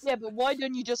Roblox. Yeah, but why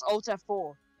don't you just Alt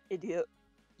F4, idiot?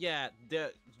 Yeah,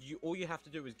 all you have to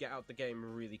do is get out the game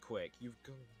really quick. You've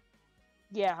got.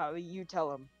 Yeah, Harry, you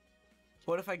tell him.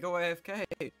 What if I go AFK?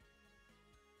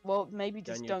 Well, maybe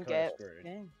just Then you're don't kinda get screwed.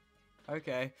 it.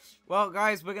 Okay. Well,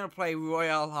 guys, we're gonna play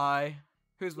Royale High.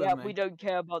 Who's with Yeah, me? we don't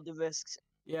care about the risks.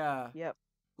 Yeah. Yep.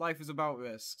 Life is about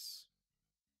risks.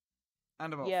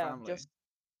 And about Yeah, family. just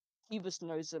Hubris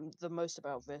knows the most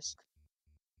about risk.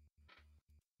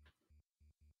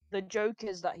 The joke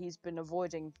is that he's been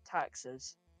avoiding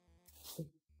taxes.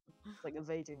 Like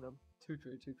evading them. Too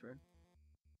true, too true.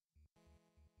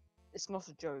 It's not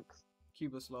a joke.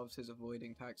 Cubus loves his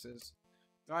avoiding taxes.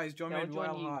 Guys, join Yeah, me I'll in join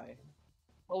Royale you. High.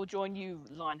 I'll join you,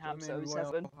 Join Lineham me in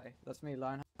 07. Royale High. That's me,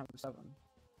 Lionham7.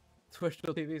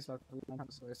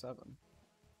 Twitch.tv/Lionham07.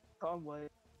 Can't wait.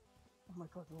 Oh my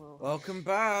god, Royal. Welcome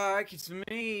back, it's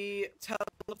me,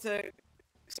 Teletic.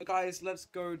 So guys, let's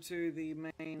go to the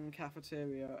main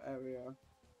cafeteria area.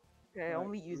 Okay, I'll Right,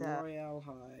 meet you there. Royale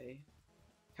High.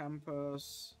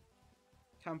 Campus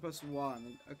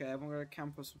 1. Okay, everyone go to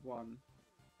Campus 1.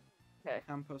 Okay.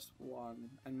 Campus 1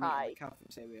 and meet in Hi. the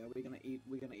cafeteria. We're gonna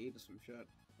eat some shit.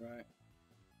 Right.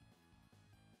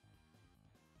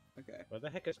 Okay. Where the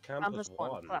heck is Campus Campus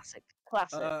 1, classic.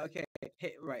 Classic. Okay,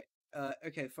 hit right.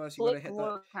 Okay, first you gotta Click hit the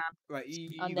Royal Camp. right, you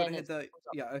and gotta then hit the it's-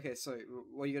 yeah, okay, so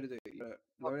what you gotta do? You gotta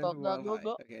Blah, go blah, into blah, Royal blah, High.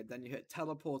 blah. Okay, then you hit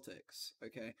Teleportix.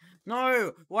 Okay.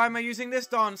 No! Why am I using this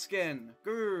darn skin?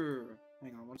 Grr.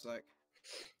 Hang on one sec.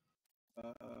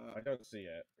 I don't see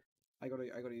it. I gotta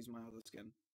use my other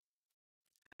skin.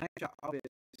 Actually, I'll be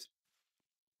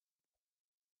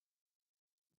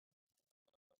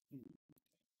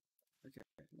okay.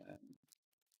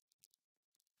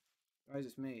 Guys,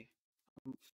 it's me.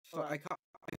 I can't.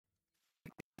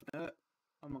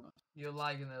 Among Us. You're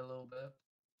lagging it a little bit.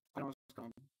 I know what's going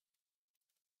on.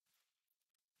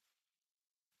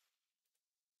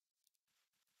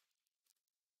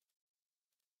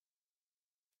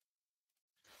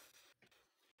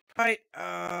 Right,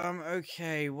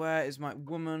 okay, where is my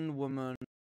woman?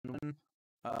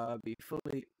 Be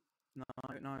fully. No,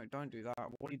 don't do that.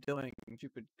 What are you doing,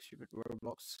 stupid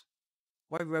Roblox?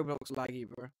 Why Roblox laggy,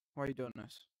 bro? Why are you doing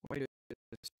this? Why are you doing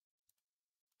this?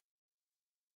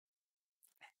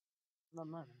 No,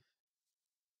 man.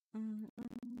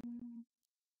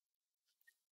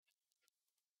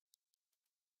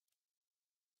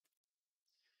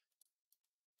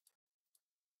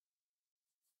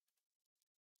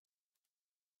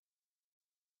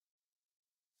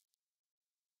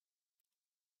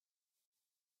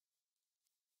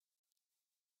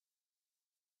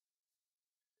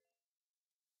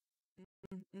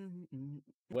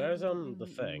 Where's the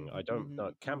thing? I don't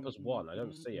know. Campus 1, I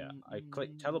don't see it. I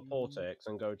click Teleportix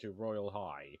and go to Royal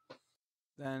High.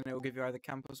 Then it will give you either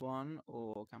Campus 1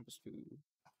 or Campus 2.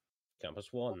 Campus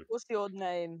 1. What's your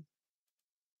name?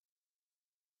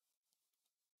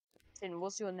 Tin,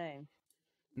 what's your name?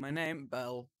 My name,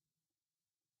 Bell.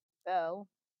 Belle?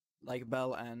 Like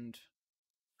Bell and...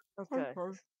 Okay.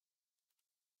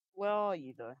 Where are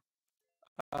you, though?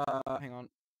 Hang on.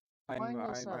 Find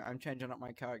yourself. I'm changing up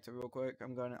my character real quick.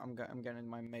 I'm getting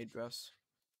my maid dress.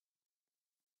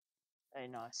 Very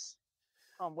nice.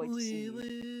 Can't wait to see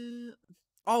you.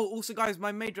 Oh, also, guys,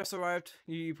 my maid dress arrived.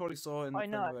 You probably saw it in the I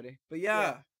thing know. already. But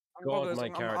yeah, God, Roblox, my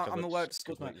I'm character the looks word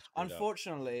schools now. completely screwed up.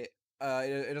 Unfortunately,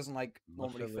 it doesn't like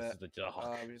normally Muffin, this fit. is the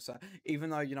dark. Just, even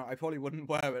though I probably wouldn't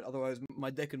wear it, otherwise my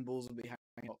dick and balls would be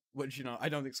hanging which I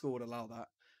don't think school would allow that.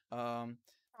 You don't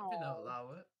Oh,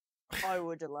 allow it. I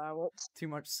would allow it. Too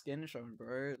much skin showing,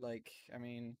 bro. Like, I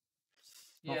mean,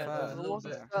 not Yeah, fair. a There little was a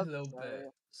bit, surface a little area.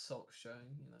 bit sock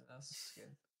showing. You know, that's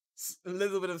skin. A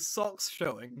little bit of socks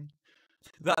showing.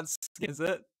 That's skin, is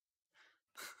it?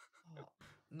 Oh,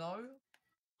 no.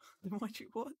 Then why'd you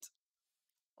what?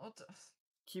 What?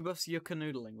 Keep us your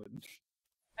canoe language.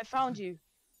 I found you.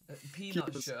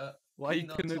 Peanut us- shirt. Why you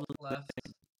Peanut canoodling? top left.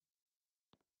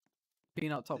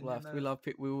 Peanut top Didn't you left. know- We love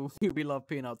we love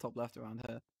peanut top left around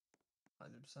here.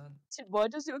 100%. Why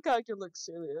does your character look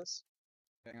serious?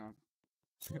 Hang on.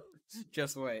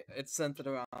 Just wait. It's centered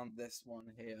around this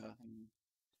one here.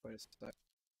 Wait a sec.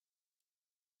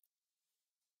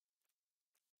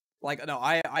 Like no,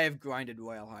 I have grinded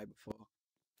Royale High before.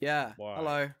 Yeah. Why?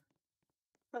 Hello.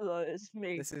 Hello, it's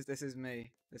me. This is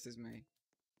me. This is me.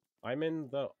 I'm in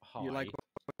the high. You like?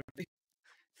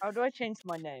 How do I change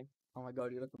my name? Oh my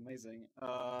god, you look amazing.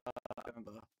 I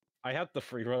remember. I had the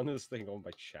free runners thing on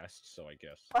my chest, so I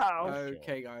guess. Wow. Yeah, sure.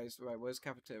 Okay, guys. Right, where's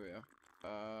cafeteria?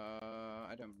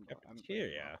 I don't remember.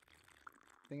 Cafeteria.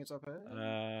 I think it's up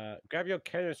here. Grab your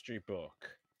chemistry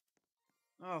book.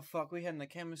 Oh fuck, we had the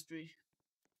chemistry.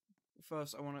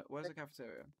 First, I want to. Where's the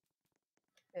cafeteria?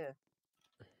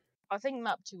 I think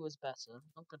map 2 was better,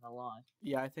 not gonna lie.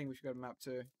 Yeah, I think we should go to map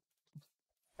 2.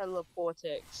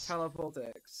 Teleportics.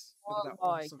 Teleportics. Look Oh at that my,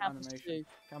 awesome Campus animation. 2.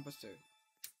 Campus 2.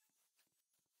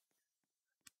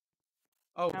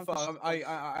 Oh Campus fuck! 2.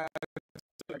 I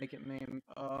make it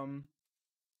meme.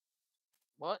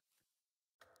 What?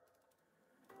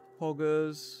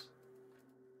 Hoggers.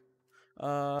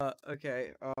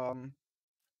 Okay.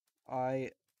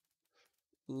 I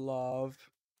love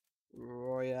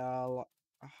Royale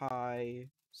High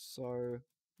so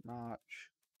much.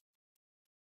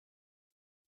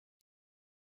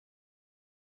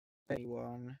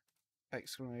 Anyone!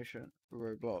 Exclamation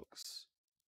Roblox.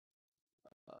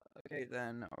 Okay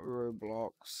then,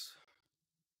 Roblox.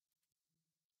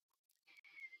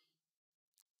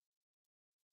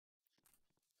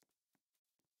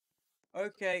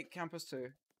 Okay, Campus 2.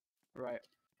 Right.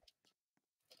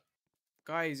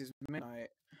 Guys, it's midnight.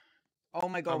 Oh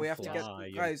my god, I'm we have to get...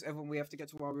 flying. Guys, everyone, we have to get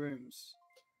to our rooms.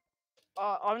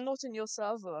 I'm not in your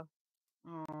server.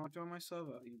 Oh, join my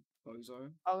server, you bozo.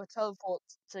 I'll teleport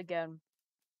again.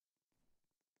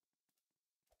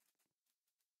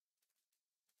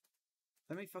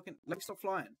 Let me stop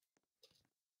flying.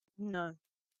 No.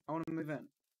 I want to move in.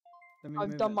 Let me I've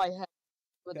move done in. my head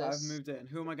with Yeah, this. I've moved in.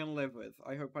 Who am I gonna live with?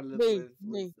 I hope I live Me, with...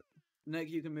 me. Nick,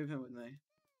 you can move in with me.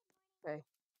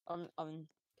 Am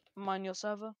I in your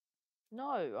server?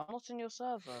 No, I'm not in your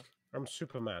server. I'm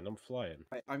Superman. I'm flying.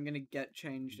 Right, I'm gonna get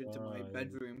changed into my Fine.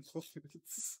 bedroom clothes.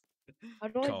 How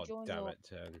do I God join damn your... it,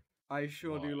 Ten. I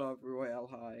sure do Why? love Royale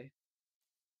High.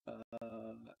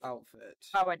 Outfit.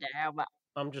 How the hell?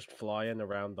 I'm just flying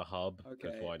around the hub. Okay,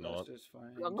 Because why let's not? just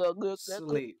find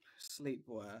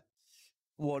sleepwear.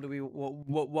 What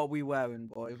we wearing,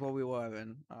 boys? What we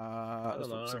wearing? Let's don't look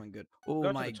for know. something good. Oh Go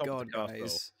to my the top of the god, castle.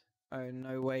 guys! Oh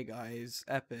no way, guys!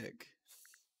 Epic!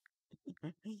 I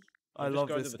just love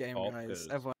go to this the game, top, guys. 'cause-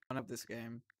 Everyone love this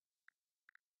game.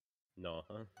 No,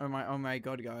 huh? Oh my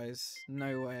god, guys!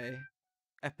 No way!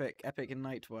 Epic in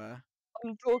nightwear.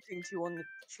 I'm talking to you on the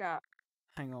chat.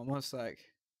 Hang on, one sec.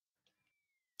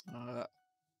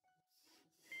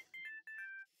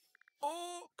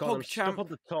 Oh, God, I'm stuck PogChamp! on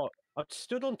the top. I've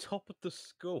stood on top of the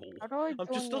school. How do I I'm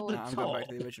join just on your... the Nah, I'm going back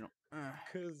to the top. original. Ugh.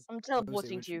 Cause I'm Where's the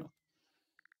teleporting to you. original?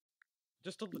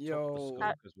 just on the top of the Yo. school.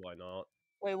 Because why not?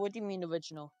 Wait, what do you mean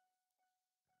original?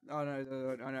 Oh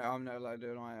no, I'm not allowed to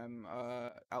do it. I am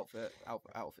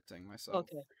outfitting myself.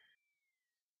 Okay,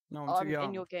 No, I'm I'm too young.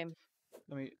 in your game.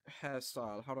 Let me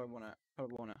hairstyle. How do I want it? How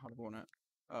do I want it? How do I want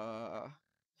it?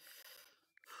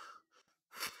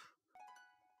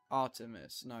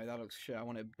 Artemis. No, that looks shit. I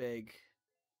want it big.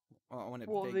 I want it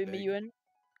What big. room are Big. you in?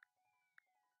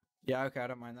 Yeah, okay, I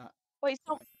don't mind that. Wait, it's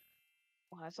not...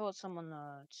 Oh, I thought someone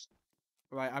just...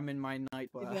 Right, I'm in my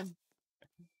nightwear. Again.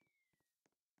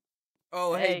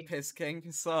 Oh, hey, Hey. Piss King,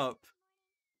 what's up?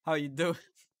 How you doing?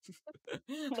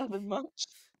 Nothing much.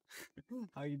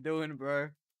 How you doing, bro?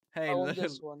 Hey, I want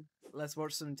this one. let's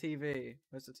watch some TV.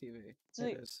 Where's the TV? There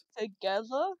it is.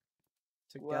 Together?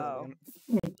 Together. Wow.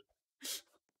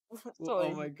 Oh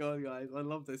Sorry. my god, guys, I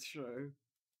love this show.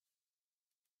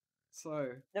 So,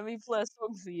 Let me play a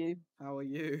song for you. how are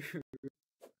you?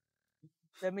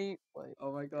 Let me... Wait.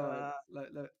 Oh my god. Uh,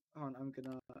 Hold on, I'm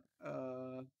gonna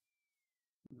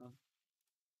no.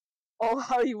 Oh,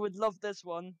 how you would love this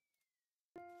one.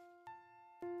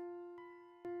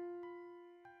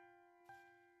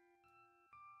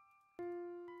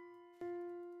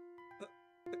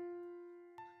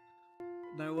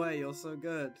 No way, you're so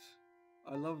good.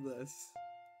 I love this.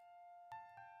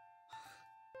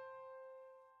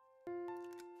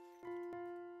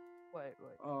 Wait.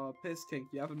 Oh, piss kink,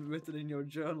 you haven't written in your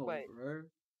journal, Wait. bro.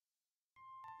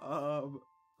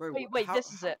 Bro, Wait, how,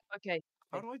 this is it. Okay.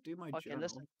 How do I do my Okay, journal?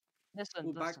 listen. Oh,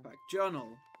 Listen. backpack. Journal.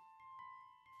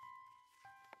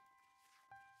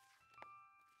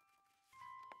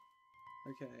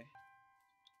 Okay.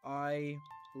 I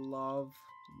love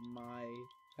my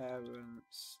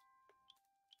parents.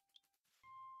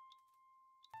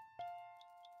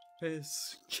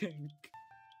 Piss kink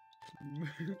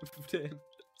moved in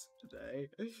today.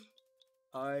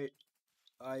 I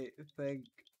think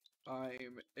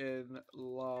I'm in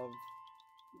love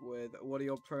with. What are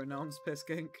your pronouns, piss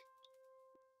kink?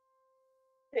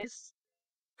 Piss.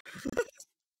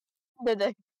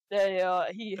 They are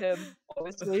he, him,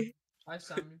 obviously. Hi,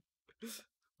 Samuel.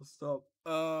 Stop.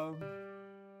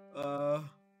 How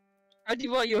do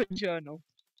you want your journal?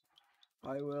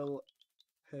 I will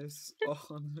piss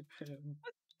on him.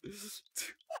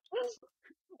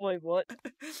 Wait, what?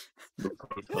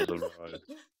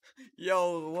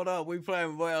 Yo, what up? We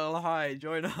playing Royale High.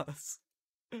 Join us.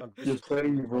 I'm You're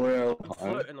playing Royale I'm High.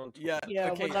 floating on top. Yeah.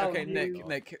 Yeah, okay. without Okay. Nick. you,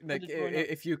 Nick. wouldn't join us.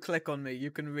 If you click on me,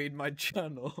 you can read my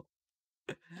journal.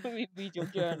 Let me read your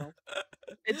journal.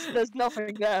 There's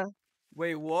nothing there.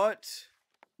 Wait. What?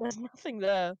 There's nothing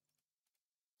there.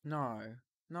 No.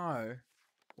 No.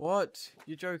 What?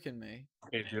 You're joking me.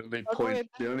 Yeah, Okay.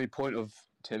 the only point of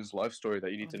Tim's life story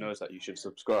that you need to know is that you should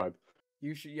subscribe.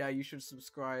 You should. Yeah. You should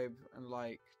subscribe and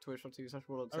like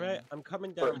twitch.tv/Warlord. Alright, I'm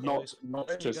coming down. But not boys. Where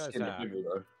are you just guys in the at? video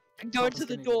though. Go Not into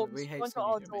the skinny Jimmy. dorms. We hate Go into skinny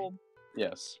our Jimmy. dorm.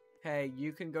 Yes. Hey,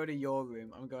 you can go to your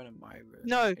room. I'm going to my room.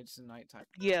 No. It's nighttime.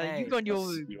 Yeah, Hey, you go in your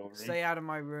let's room. Stay out of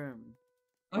my room.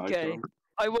 Okay.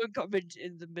 I won't come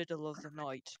in the middle of the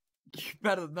night. You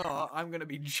better not. I'm gonna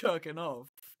be jerking off.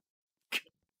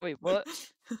 Wait, what?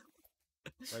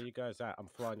 Where are you guys at? I'm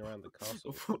flying around the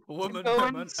castle. Woman, Go woman,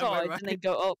 am I inside right? and then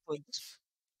go upwards.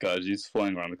 Guys, he's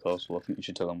flying around the castle. I think you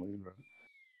should tell him where you're at.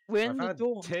 We're in I've the had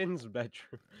dorm. Tin's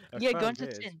bedroom. I've Yeah, go found into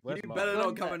his. Tin. Where's You mine? better Go not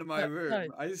in come there. into my room. No.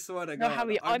 I swear to No, God.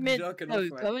 Harry, I'm in. jerking No,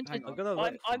 off right. go into. Hang I'm on. gonna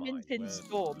look for I'm in mine. Tin's Where's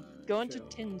dorm. mine? Go into Chill.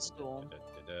 Tin's dorm.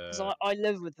 Because Da-da-da-da. I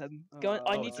live with him. Go.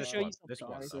 I Oh, need it's to this show you one. This something.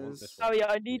 one. I want this Glasses. one. Harry,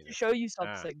 I need to Need it. show you Ah.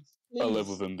 something. I live Please.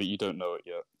 with him, but you don't know it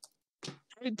yet.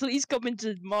 Please come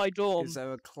into my dorm. Is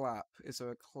there a clap? Is there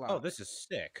a clap? Oh, this is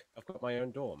sick. I've got my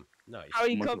own dorm. Nice.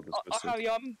 Harry, My come. God, it's so sick. Harry,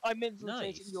 I'm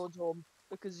infiltrating Nice. your dorm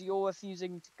because you're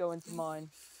refusing to go into mine.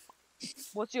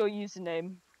 What's your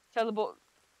username? Teleport.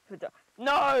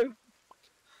 No!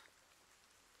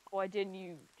 Why didn't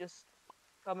you just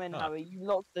come in, Huh. Harry? You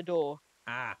locked the door.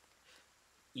 Ah.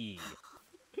 E.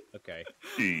 Okay.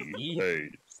 EA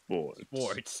Sports.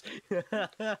 Sports.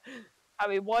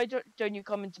 Harry, why don't you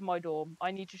come into my dorm?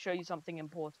 I need to show you something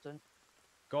important.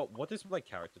 God, what is my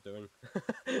character doing?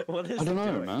 What is I don't he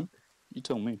know, doing? man. You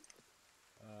tell me.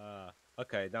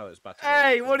 Okay, now it's back.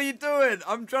 Hey, what are you doing?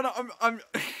 I'm trying to.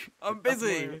 I'm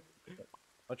busy.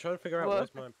 I'm trying to figure out What?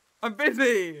 where's my. I'm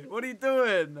busy. What are you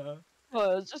doing?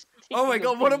 Oh, it's just Oh my taking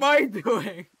a God, what am pee. I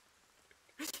doing,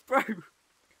 bro?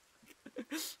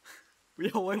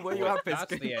 Yo, where you Wait, at,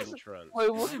 that's Piskin? the entrance.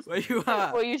 Wait, what? Where you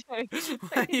at? What are you doing?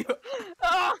 Where you?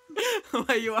 Ah!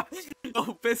 Where you at?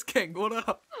 Oh, Piss King, what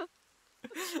up?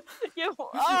 You,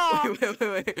 ah!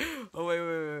 Wait. Oh,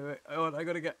 wait. Hold on, I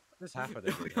gotta get. What's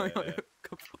happening? Come here?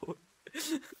 forward.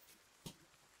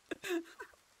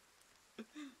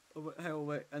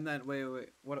 Wait. And then, wait.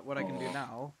 What I can do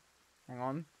now? Hang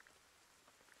on.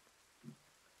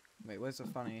 Wait, where's the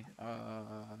funny?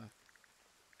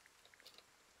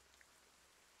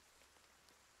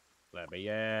 Let me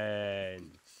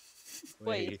in.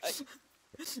 Wait, Please.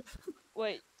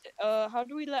 Wait, how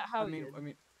do we let I Harry mean,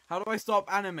 in? how do I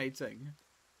stop animating?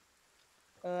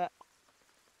 Okay,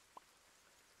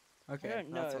 don't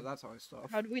know. that's how I stop.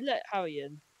 How do we let Harry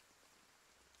in?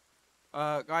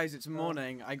 Guys, it's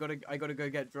morning. I gotta go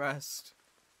get dressed.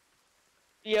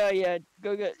 Yeah,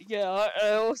 go get. Yeah,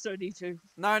 I also need to.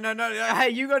 No. Hey,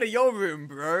 you go to your room,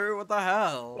 bro. What the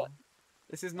hell? What?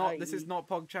 This is not Aye.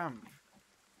 PogChamp.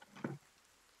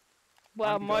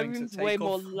 Wow, I'm my going to room's take way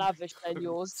more off my lavish than clothes.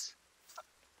 yours.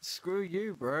 Screw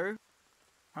you, bro.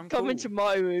 I'm Come cool. into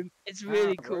my room. It's Nah,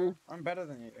 really bro. cool. I'm better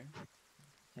than you.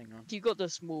 Hang on. You got the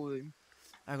small room.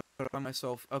 I gotta find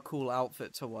myself a cool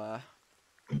outfit to wear.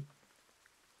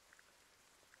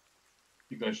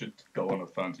 You guys should go on a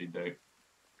fancy date.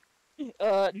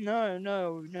 No.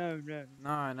 No.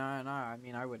 I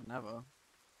mean, I would never.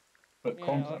 But Yeah.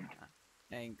 content.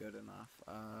 Ain't good enough.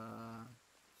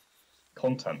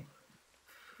 Content.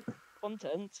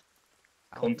 Content.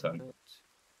 Content. Outfit.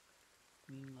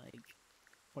 mean, like,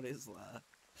 what is that?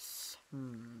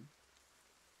 Hmm.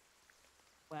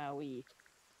 Wowie.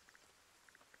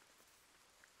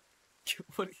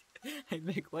 What? Hey,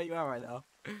 Mick, where you at right now?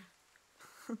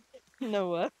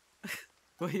 Nowhere.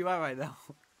 Where you at right now?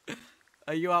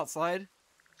 Are you outside?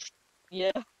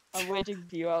 Yeah, I'm waiting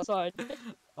for you outside.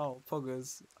 Oh,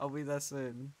 poggers. I'll be there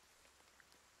soon.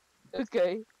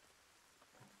 Okay.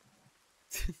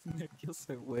 Nick, you're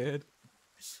so weird.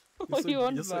 What are you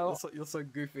on about? You're so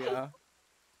goofy, huh?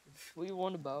 What you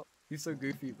on about? You're so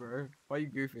goofy, bro. Why are you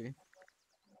goofy?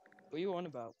 What you on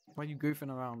about? Why are you goofing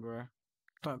around, bro?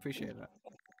 Don't appreciate it.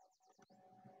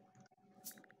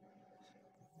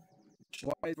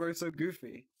 Why is bro so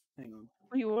goofy? Hang on.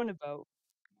 What you on about?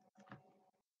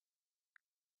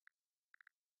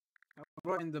 I'm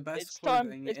wearing the best It's time.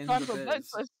 clothing It's in time the for biz.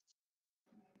 breakfast.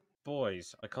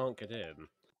 Boys, I can't get in.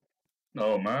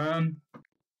 Oh man.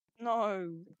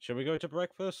 No. Shall we go to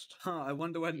breakfast? Huh, I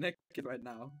wonder where Nick is right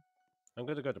now. I'm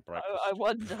gonna go to breakfast. I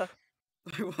wonder.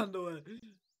 I wonder where...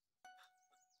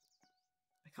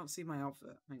 I can't see my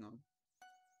outfit. Hang on.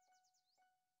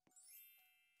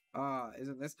 Ah,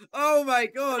 isn't this... Oh my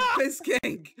god, Piss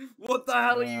King! What the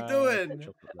hell are you doing?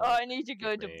 Chocolate Oh, I milk. need to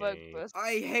go to me. breakfast.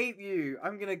 I hate you.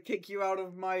 I'm gonna kick you out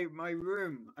of my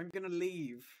room. I'm gonna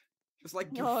leave. Just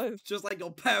like No. just like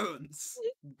your parents,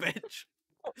 bitch.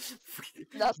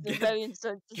 That's Get- very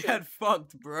insensitive. Get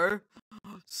fucked, bro.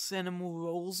 Cinnamon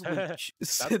rolls with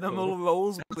cinnamon cool.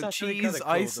 rolls That's with actually cheese kinda cool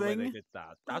the way they icing. did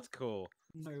that. That's cool.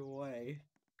 No way.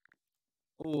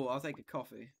 Oh, I'll take a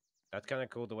coffee. That's kind of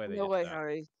cool the way they No did way, that.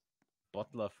 Harry.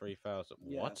 Butler 3000.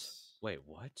 What? Yes. Wait,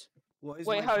 what? What is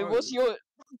Wait, my Harry, code? what's your...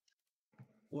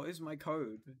 What is my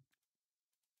code?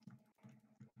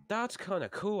 That's kind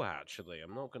of cool, actually.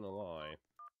 I'm not gonna lie.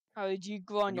 Harry, do you When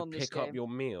grind you on this pick up game? your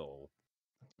meal.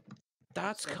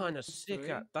 That's kind of sick.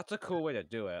 7-3? That's a cool way to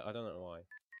do it. I don't know why.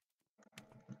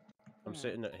 I'm Hmm.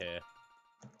 sitting at here.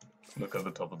 Look at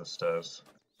the top of the stairs.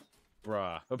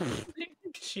 Bruh.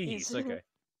 Jeez, okay.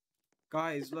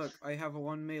 Guys, look, I have a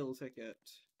 1 meal ticket.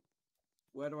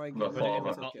 Where do I The get Put my it in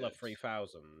meal the father. Butler ticket?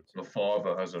 3000. The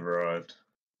father has arrived.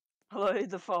 Hello,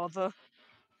 the father.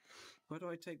 Where do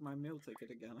I take my meal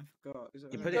ticket again? I forgot. Is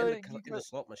it You over put here? it in you the go-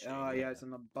 slot machine. Oh yeah, it's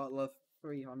in the Butler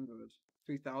 300.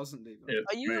 3000 even. It's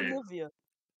Are you me, Olivia?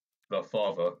 the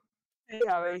father. Hey,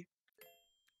 Harry.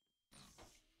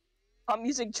 I'm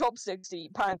using chopsticks to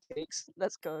eat pancakes.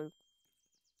 Let's go.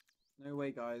 No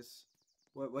way, guys.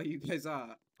 Where you guys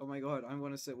at? Oh my god, I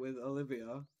want to sit with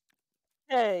Olivia.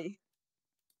 Hey.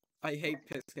 I hate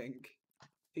Piss King.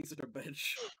 He's such a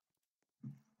bitch.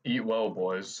 Eat well,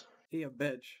 boys. He a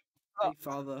bitch. Oh. Hey,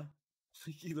 father.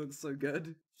 He looks so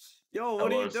good. Yo, what are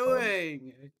Hello, you son.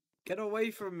 doing? Get away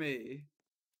from me.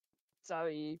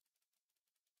 Sorry.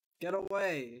 Get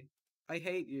away. I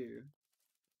hate you.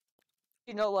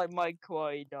 You know, like my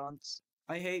kawaii dance.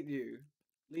 I hate you.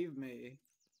 Leave me.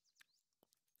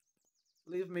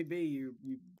 Leave me be, you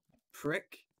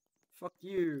prick. Fuck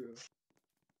you.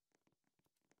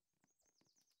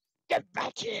 Get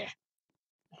back here!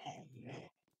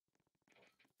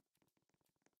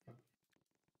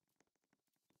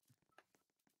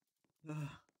 Ugh.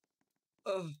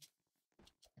 Ugh.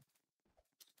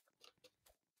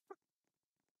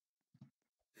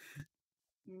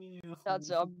 That's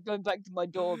it. I'm going back to my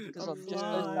door because I'm just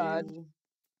so sad.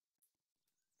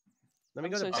 Let me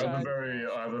I'm go to so I have a sad.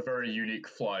 I have a very unique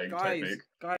flying Guys, technique.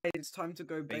 guys, it's time to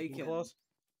go Bacon bacon. class?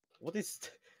 What is...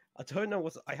 I don't know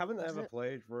what's... I haven't What is ever it?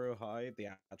 played Royal High, the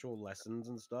actual lessons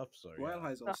and stuff, so Royale yeah.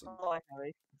 High's That's awesome. not like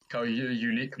Harry. How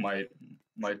unique my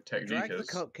technique Drag the is.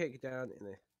 cupcake down in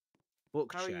the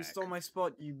book Harry, you shack. stole my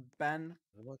spot, you Ben.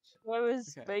 What? Where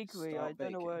is Okay, bakery? I start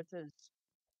don't know where it baking. is.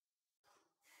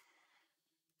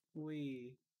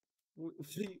 We. What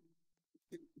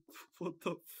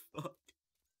the fuck?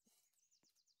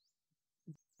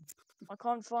 I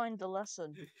can't find the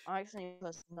lesson. I actually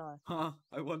must know. Huh?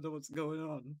 I wonder what's going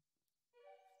on.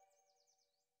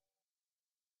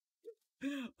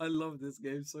 I love this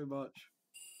game so much.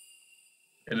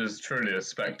 It is truly a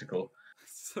spectacle.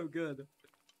 It's so good.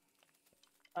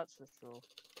 That's for sure.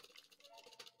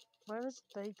 Where is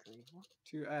bakery? What?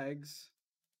 2 eggs.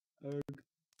 I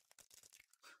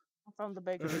found the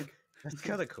bakery. That's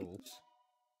kind of cool.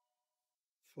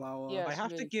 Flour. Yeah. I That's have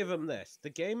to really give them this. The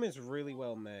game is really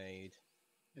well made.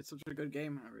 It's such a good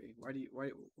game, Harry. Why would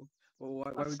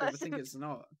you ever think it's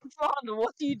not? Father,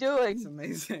 what are you It's doing?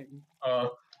 amazing. Uh,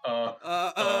 Uh,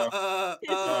 uh, uh,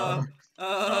 uh,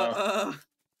 uh,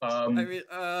 I um, mean,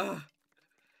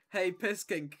 hey,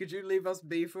 Piskin, could you leave us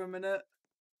be for a minute?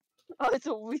 I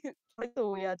thought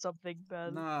we had something,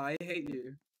 Ben. Nah, I hate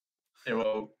you. Yeah,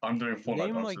 well, I'm doing Fortnite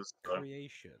Name my dances. So.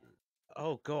 creation.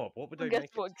 Oh god, what would I Guess make?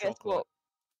 what? It Guess chocolate. what?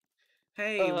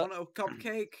 Hey, want a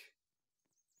cupcake?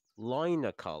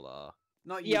 Liner color.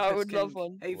 Not you, Yeah, I piss would love kink.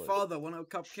 one. Hey, Would. father, want a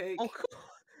cupcake? Oh god.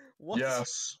 What?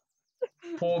 Yes.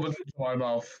 Pour them into my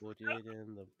mouth. Put it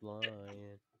in the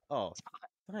blind. Oh,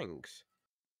 thanks.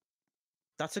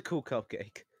 That's a cool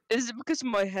cupcake. Is it because of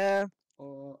my hair?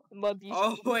 Or... My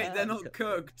beautiful Oh wait, hair? they're not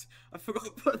cooked. I forgot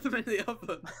to put them in the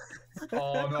oven.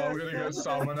 Oh no, I'm gonna get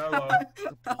salmonella.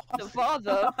 The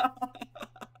father.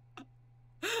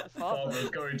 The father. Father's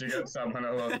going to get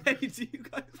salmonella. Hey, do you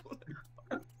guys want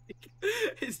a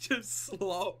cupcake? It's just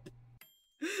slop.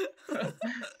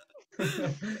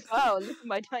 Wow, look at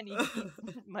my tiny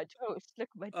my toast. Look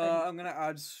at my tiny. I'm gonna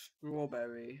add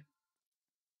strawberry.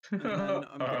 And then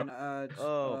I'm gonna add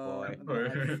Oh, boy. I'm gonna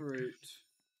add fruit.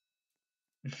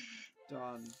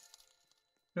 Done.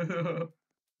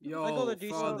 Yo, gotta do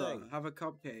father, something. have a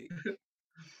cupcake.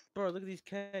 Bro, look at these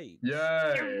cakes.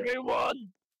 Yay! Everyone.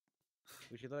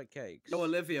 Would you like cakes? Yo,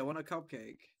 Olivia, want a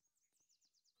cupcake?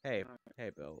 Hey, Alright.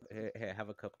 hey, Bill. Here, have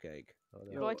a cupcake. Oh,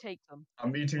 no. Do I take them?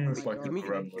 I'm eating Oh this my like a God,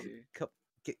 gremlin. thank you. Cup.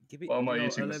 Give it. Why am I Yo,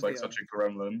 eating this like Olivia. such a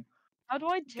gremlin? How do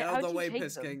I Get take? out How of the do you way, take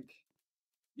piss them? kink.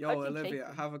 Yo, How do you take Olivia,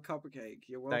 them? have a cupcake.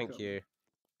 You're welcome. Thank you.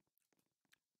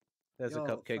 There's Yo, a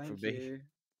cupcake for thank me. you.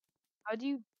 How do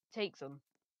you take them?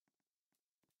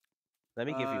 Let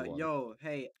me give you one. Yo,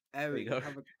 hey, you Eri, go.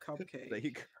 have a cupcake. There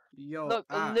you go. Yo, Look,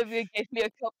 Ash. Olivia gave me a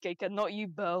cupcake and not you,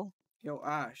 Belle. Yo,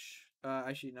 Ash.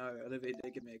 Actually, no, Olivia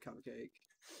did give me a cupcake.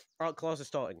 Alright, class is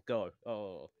starting. Go.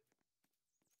 Oh.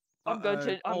 I'm going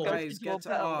to. I'm Oh, going guys, to draw get to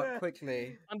Belle. art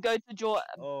quickly. I'm going to draw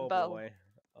Oh Belle. boy.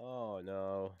 Oh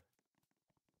no.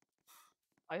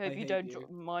 I hope I you hate don't you.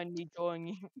 mind me drawing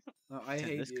you. No, I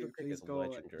hate This you. cupcake Please is go.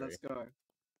 legendary. Let's go.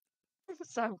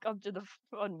 Sam, come to the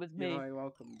front with You're me. very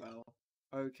welcome, Belle.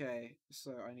 Okay,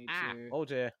 so I need Ah. to. Oh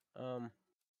dear.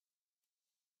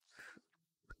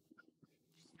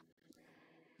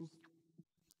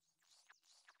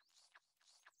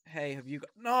 Hey, have you got?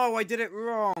 No, I did it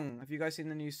wrong. Have you guys seen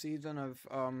the new season of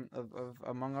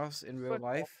Among Us in real Good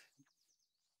life?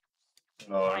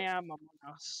 No, I am Among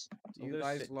Us. Do I'm you gonna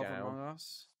guys sit love down. Among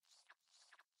Us?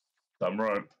 I'm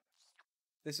right.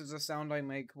 This is the sound I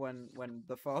make when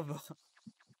the father.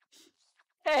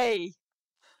 Hey,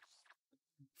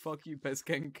 Fuck you, piss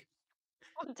kink.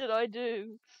 what did I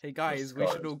do? Hey guys,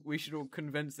 Guys. we should all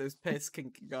convince this piss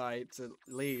kink guy to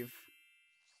leave.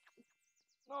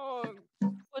 No,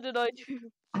 what did I do?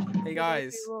 Hey What did I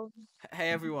guys, do wrong? hey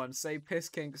everyone, say piss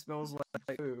kink smells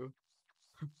like poo.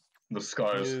 The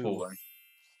sky is Ew. falling.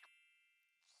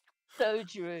 So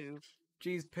true.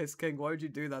 Jeez, piss kink, why would you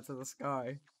do that to the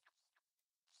sky?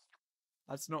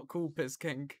 That's not cool, piss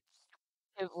kink.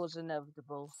 It was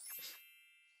inevitable.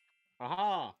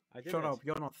 Aha! I did Shut it. up,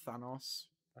 you're not Thanos.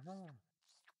 Aha.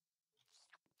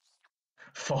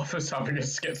 Father's having a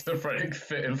schizophrenic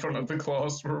fit in front of the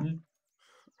classroom.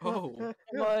 Oh,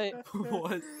 Am I?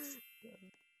 what?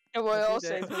 Am I I did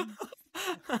also it. him?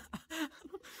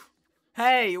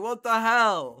 Hey, what the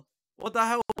hell? What the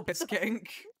hell, piss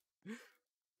kink?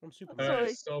 I'm super. Hey,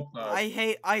 Sorry. stop that.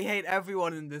 I hate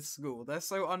everyone in this school. They're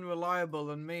so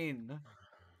unreliable and mean.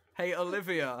 Hey,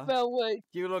 Olivia, Well, wait.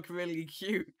 you look really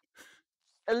cute.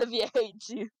 Olivia hates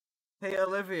you. Hey,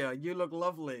 Olivia, you look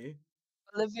lovely.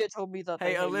 Olivia told me that. Hey,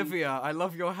 they hate you. Olivia, I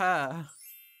love your hair.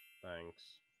 Thanks.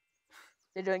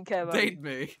 They don't care about you. Date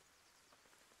me.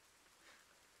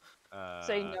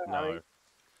 Say no, Harry.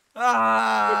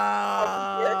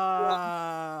 Ah!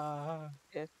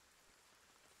 Yeah.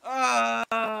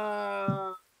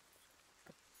 Ah!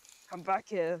 Come back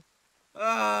here.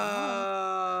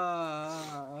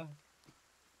 Ah!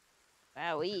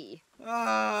 Howie.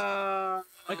 Ah!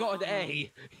 I got an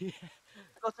A. I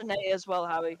got an A as well,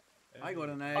 Harry. I got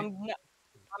an A. I'm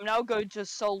now going to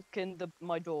sulk in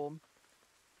my dorm.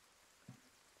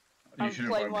 You I'm should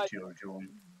playing invite me my- to your dorm.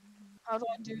 How do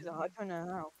I do that? I don't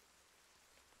know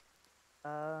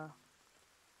how.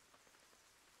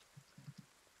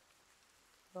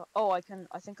 Oh, I can.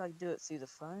 I think I can do it through the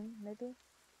phone, maybe.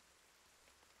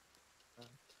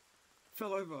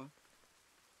 Fell over.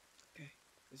 Okay,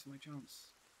 this is my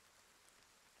chance.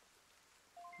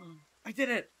 I did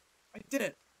it! I did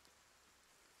it!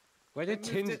 Where I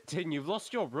did moved it. Tin? You've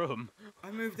lost your room.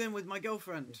 I moved in with my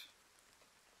girlfriend.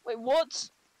 Wait, what?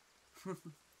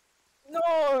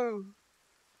 No!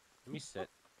 Let me sit.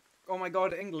 Oh my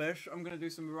god, English. I'm gonna do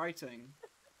some writing.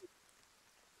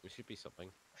 There should be something.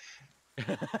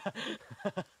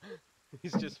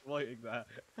 He's just floating there.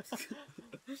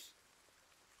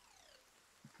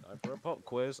 Time for a pop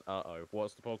quiz. Uh-oh,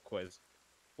 what's the pop quiz?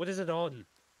 What is it on?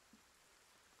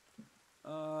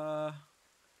 Oh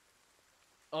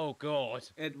god.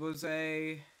 It was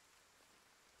a.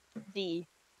 D.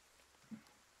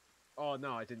 Oh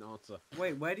no, I didn't answer.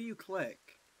 Wait, where do you click?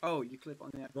 Oh, you click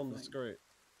on the actual On the thing. screen.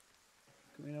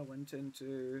 Karina went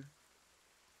into.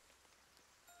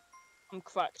 I'm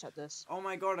cracked at this. Oh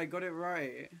my god, I got it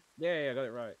right. Yeah, I got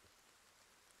it right.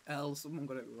 L, someone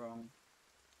got it wrong.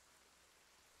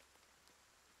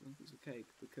 One piece of cake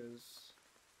because.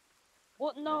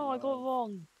 What? No, I got it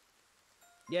wrong.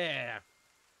 Yeah.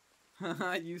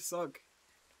 Haha, you suck.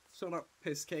 Shut up,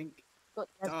 piss kink. Got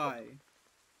Die.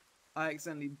 I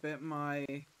accidentally bit my.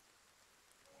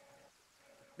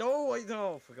 No, I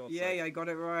know. For God's sake. Yay, I got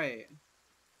it right.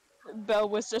 Belle,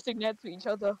 we're sitting next to each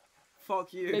other.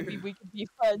 Fuck you. Maybe we could be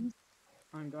friends.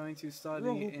 I'm going to study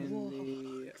in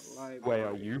the library. Wait,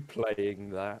 are you playing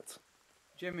that?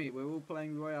 Jimmy, we're all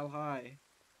playing Royale High.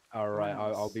 Alright,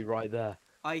 Nice. I'll be right there.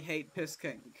 I hate piss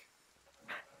kink.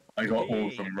 I got all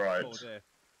of them right. Oh, dear.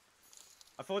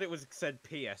 I thought it was said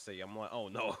PSE. I'm like, oh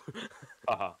no.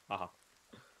 Haha, haha.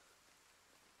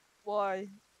 Why?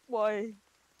 Why?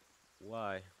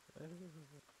 Why?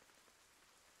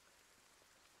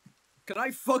 Can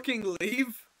I fucking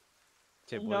leave?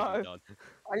 Tim, what have you No. done?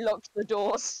 I locked the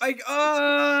doors. Like, It's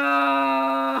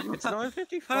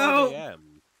 9:55 Help!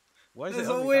 a.m. Why is There's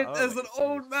it a only that wit. There's early? an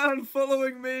old man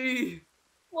following me.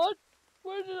 What?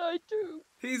 What did I do?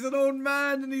 He's an old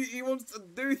man and he wants to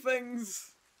do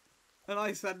things. And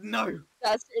I said no.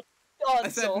 That's it. I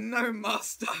Dance said off. no,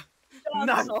 master.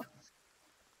 Dance no. off.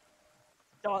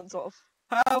 Dance off.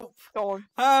 Help! Go on.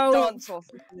 Help! Dance off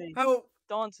with me. Help!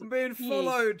 Dance. I'm being Yeah.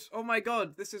 followed. Oh my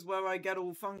god, this is where I get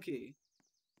all funky.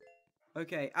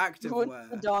 Okay, active You want wear.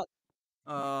 to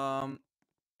dance?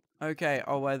 Okay,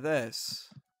 I'll wear this.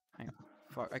 Hang on.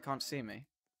 Fuck, I can't see me.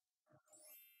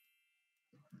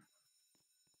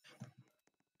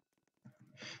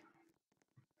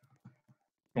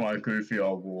 Like Goofy,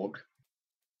 I'll walk.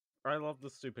 I love the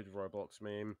stupid Roblox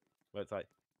meme where it's like,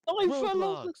 I fell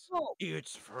off the Roblox. top.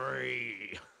 it's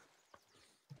free.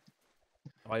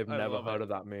 I've I never love heard it. of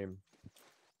that meme.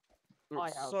 I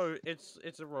It's have. so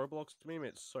it's a Roblox meme.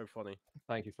 It's so funny.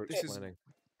 Thank you for This is- explaining.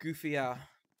 Goofier.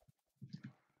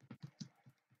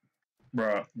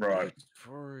 Right. It's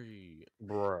free.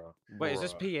 Bruh. Wait, is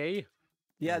this bruh. PE?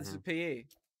 Yeah, this is PE.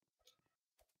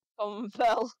 Come on,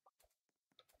 Belle.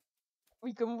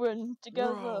 We can win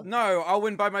together. Bro. No, I'll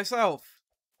win by myself.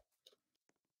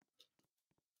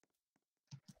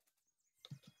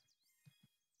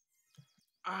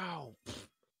 Ow.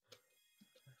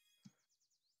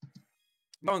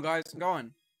 Go on, guys, go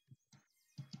on.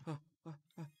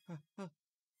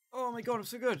 Oh my god, I'm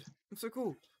so good. I'm so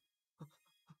cool.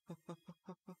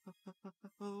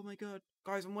 Oh my god.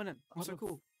 Guys, I'm winning. I'm What so the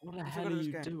cool. What the I'm so hell good are at this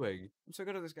you game. doing? I'm so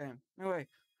good at this game. No way.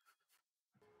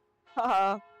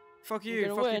 Haha. Fuck You're you.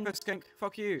 gonna Fuck you, win. piss skink.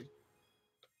 Fuck you.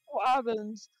 What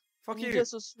happens? Fuck when you.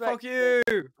 disrespect Fuck me? you.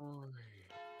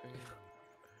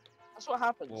 That's what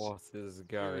happens. What is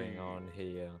going on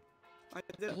here? I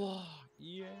did it.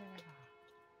 Yeah.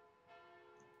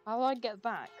 How do I get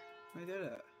back? I did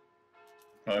it.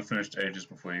 I finished ages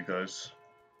before you guys.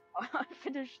 I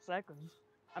finished second.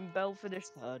 And Belle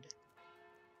finished third.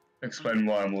 Explain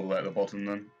why I'm all the way at the bottom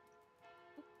then.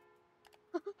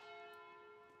 You're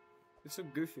so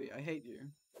goofy. I hate you.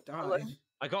 Hello. Die.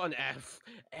 I got an F.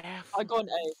 F. I got an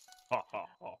A. Ha ha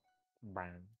ha.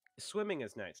 Bang. Swimming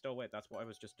is next. Oh wait, that's what I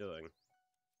was just doing.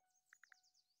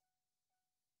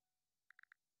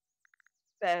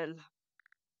 Belle.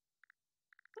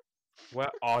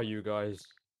 Where are you guys?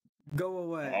 Go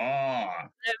away. Ah!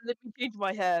 Let me change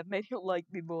my hair. Maybe you'll like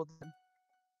me more than.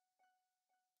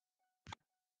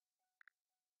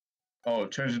 Oh,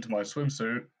 change into my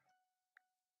swimsuit.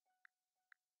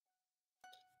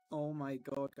 Oh my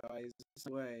god, guys. This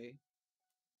way.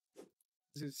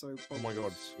 This is so Oh my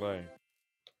god, pointless. Slay.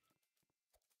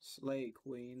 Slay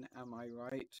queen, am I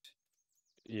right?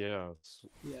 Yeah.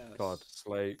 Yes. God,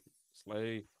 Slay.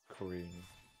 Slay Queen.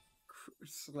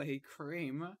 Slay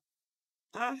cream.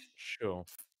 Ah, Sure.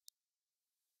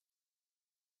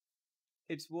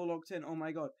 it's warlocked in. Oh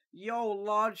my god. Yo,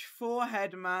 large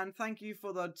forehead man. Thank you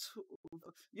for the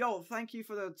thank you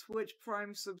for the Twitch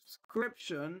Prime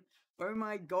subscription. Oh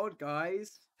my god,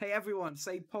 guys. Hey everyone,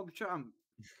 say PogChamp.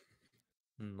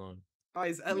 No.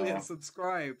 Guys, Elliot No.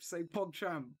 subscribed. Say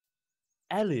PogChamp.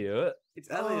 Elliot? It's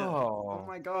Elliot. Oh Oh.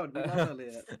 my god, we love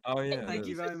Elliot. Oh yeah. Thank it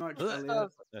you is. very much, Uh, Elliot.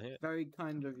 Uh-huh. Very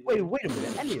kind of you. Wait a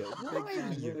minute, Elliot. Big Why are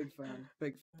fan, you? big fan,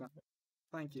 big fan.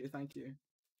 Thank you, thank you.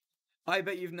 I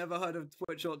bet you've never heard of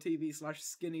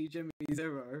twitch.tv/skinny Jimmy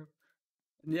 0.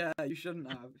 Yeah, you shouldn't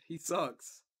have. He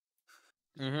sucks.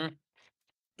 Mm-hmm.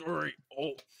 3.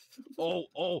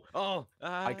 Oh.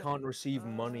 I can't receive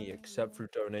money except through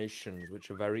donations, which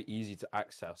are very easy to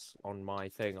access on my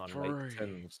thing on Make Three.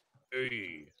 Tins.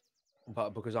 Hey.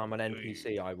 But because I'm an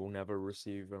NPC, I will never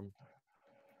receive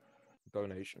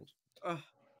donations.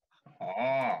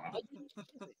 Ah.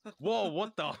 Whoa,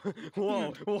 what the?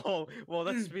 Whoa,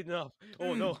 that's speeding up.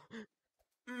 Oh no.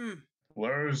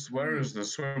 Where is the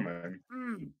swimming?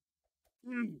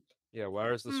 Yeah,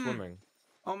 where is the swimming?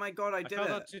 Oh my god, I I did fell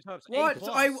it. out 2 times. What?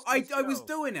 A+. I Let's was go.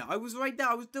 doing it. I was right there.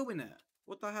 I was doing it.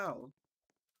 What the hell?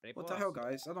 A+. What the hell,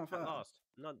 guys? I don't fair. At last.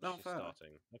 Not Not fair.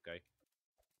 starting. Okay. I'm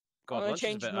God, gonna lunch is a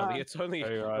change bit mine. early. It's only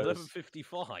Hey, guys.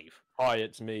 11:55. Hi,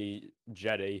 it's me,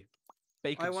 Jetty.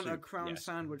 Bacon I want a soup, crown yes.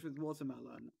 sandwich with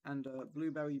watermelon and a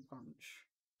blueberry punch.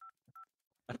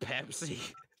 A Pepsi.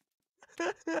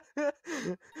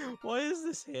 Why is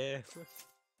this here?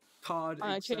 Card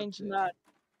I accepted. changed mine.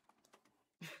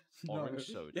 No. Orange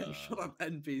soda. Yeah, shut up,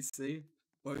 NPC.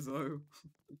 Bozo.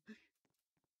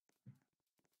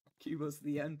 Cuba's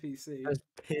the NPC. There's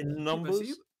pin Cubas,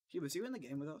 numbers. Cubas, you in the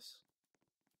game with us?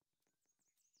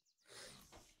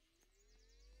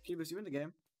 Cubas, you in the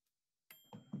game?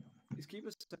 Is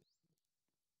Cubas...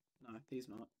 No, he's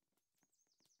not.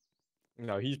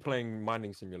 No, he's playing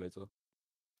Mining Simulator.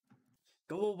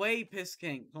 Go away, Piss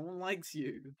King. No one likes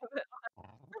you. No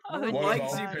Oh, one What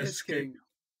likes about you, Piss Piss King.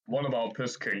 What about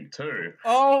Piss King 2?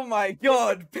 Oh my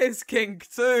god, Piss King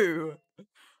 2!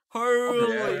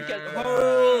 Holy, Yeah.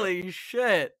 holy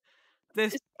shit!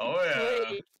 This, Oh yeah.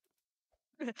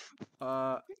 Wait.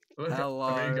 There we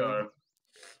hello. go.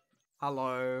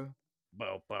 Hello.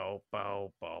 Bow, bow,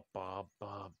 bow, bow, bow,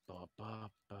 bow, bow, bow,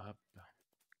 bow.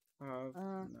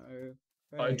 No.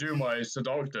 I do face. my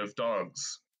seductive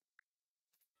dance.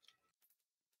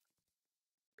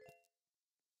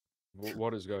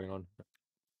 What is going on?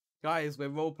 Guys, we're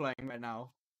role playing right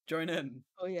now. Join in.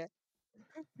 Oh yeah.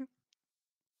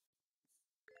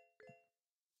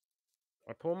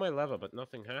 I pulled my lever, but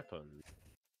nothing happened.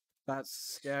 That's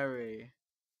scary.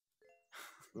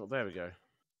 Well, there we go.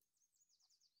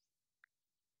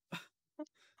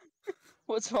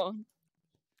 What's wrong?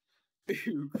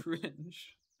 Ew,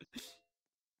 cringe.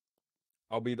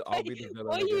 I'll be the Why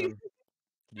villain you- again.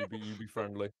 You be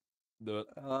friendly. Do it.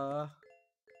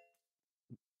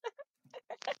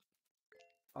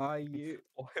 Are you?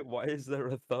 Why is there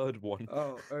a third one?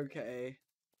 Oh, okay.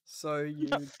 So you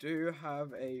do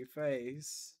have a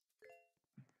face.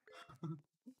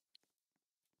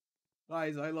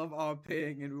 Guys, I love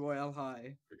RPing in Royale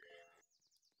High.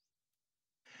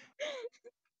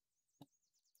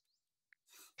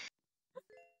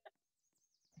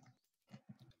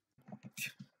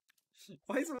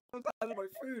 Why is someone bad at my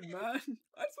food, man?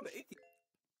 I just want to eat.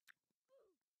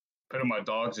 Putting my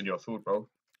dogs in your food, bro.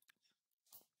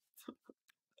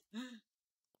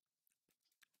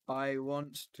 I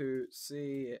want to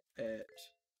see it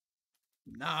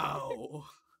now.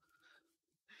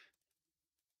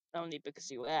 Only because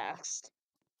you asked.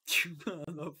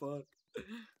 The fuck.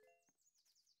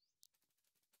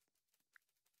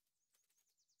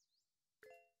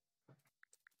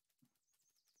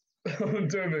 I'm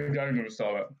doing the Gangnam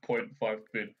Style at 0.5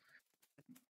 speed.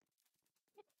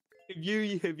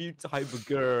 If you type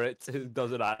grr, it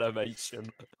does an animation.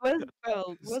 Where's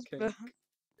Belle? Where's Skink. Belle?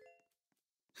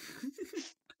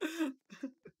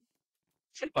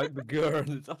 Type grr and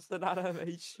it does an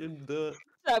animation. Duh.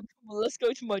 Sam, come on, let's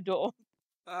go to my door.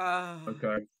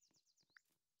 Okay.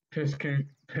 Piss King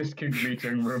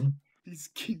meeting room. He's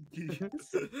kinky.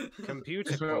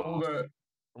 Computer It's where all class. the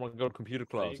Oh my god, computer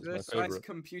class is my Exist? Nice favorite.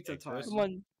 computer Okay, time. first- Come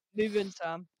on, move in,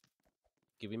 Sam.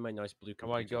 Give me my nice blue Oh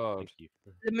my computer. God. Thank you.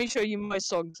 Let me show you my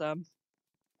song, Sam.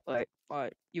 Right,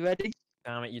 you ready?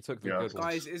 Damn it, you took the Yeah. good one.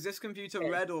 Guys, is this computer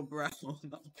red or brown?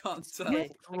 I can't tell.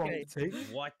 Okay, Wrong okay. thing.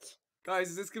 What? Guys,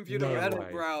 is this computer No red or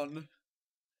way. brown?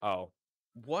 Oh.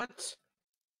 What?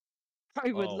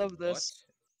 I would Oh, love this.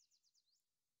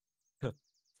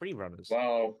 Free runners.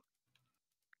 wow.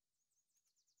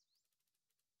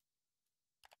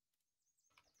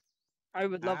 I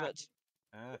would love Ah.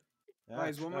 it.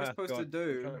 Guys, what am I supposed to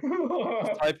do?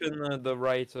 Type in the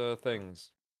right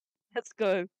things. Let's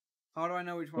go. How do I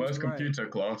know which one's Where's right? computer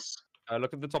class?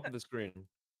 Look at the top of the screen.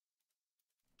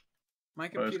 My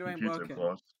Where's computer ain't computer working.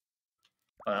 class?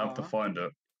 I have to Aw. find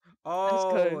it.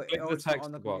 Oh, go. Click the it's not text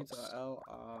on the box. computer.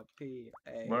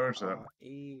 LRPA. Where is it?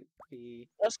 EP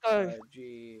Let's go.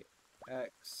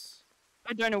 GX.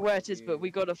 I don't know where it is, but we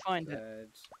gotta find it.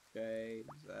 J,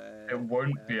 Z, It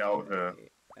won't be out here.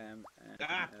 M, N,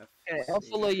 Ah. F, Okay, I'll C,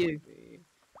 follow you. V,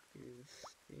 Q,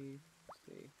 C,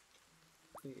 C,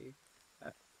 T.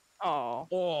 Oh,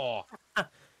 Oh,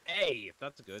 Hey,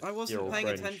 that's good. I You're wasn't all paying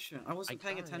cringe. attention. I wasn't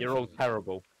paying can't. attention. You're all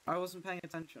terrible. I wasn't paying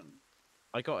attention.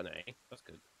 I got an A. That's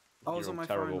good. I was You're on my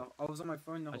terrible. phone. I was on my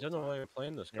phone the I whole don't know time. why you're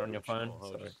playing this. You're on your game, phone? Sean. I was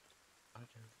Sorry. just- I don't-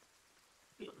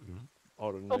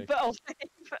 Pardon Oh, me. Bell.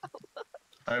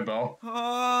 Hey, Bell.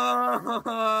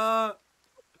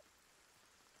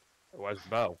 Where's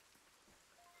Bell?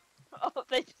 Oh,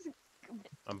 they just.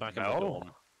 I'm back in my Bell?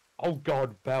 dorm. Oh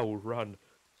God, Bell, run!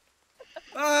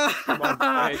 Come on,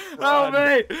 quick, Help run.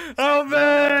 me! Help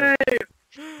me!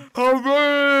 Help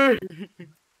me!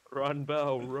 Run,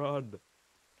 Bell, run!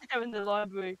 I'm in the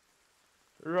library.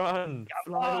 Run!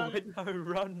 Come Fly on. away! No,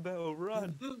 run, Bell,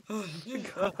 run!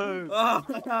 Go! Help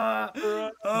Let's go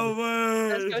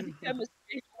me! to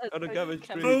chemistry. Let's Gotta go go to with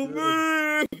chemistry. Help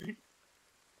me!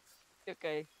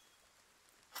 Okay.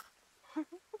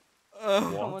 Ugh.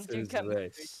 on, What do is chemistry.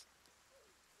 this?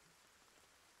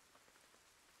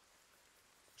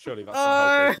 Surely that's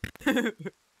not helping.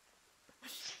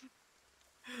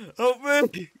 Help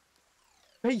me!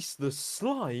 Face the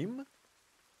slime?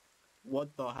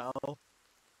 What the hell?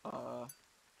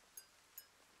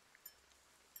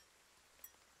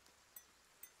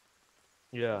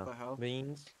 Yeah. What the hell?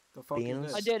 Means The fuck Beans.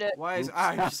 is I this? did it. Why is Oops.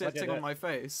 Ash I did sitting on it. my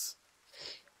face?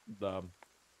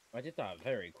 I did that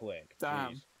very quick.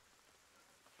 Damn. Jeez.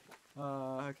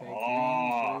 Okay.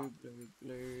 Ah. Green, blue,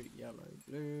 blue, yellow,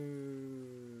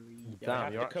 blue. I Damn,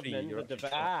 have you're to commend you're the actually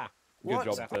dev- Good What?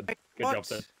 job, Ted. Good What? job,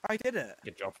 Ted. I did it.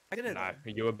 Good job. I did it. No,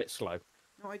 you're a bit slow.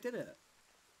 No, I did it.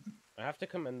 I have to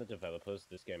commend the developers.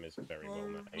 This game is very well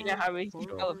made. Yeah, Harry.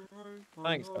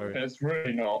 Thanks, Owen. It's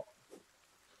really not.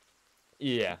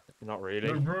 Yeah, not really.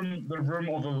 The room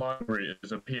of the library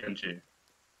is a PNG.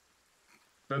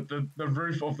 The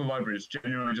roof of the library is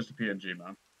genuinely just a PNG,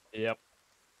 man. Yep.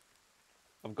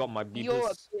 I've got my You're a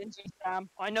beepers. PNG, Sam.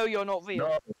 I know you're not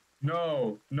real.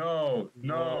 No.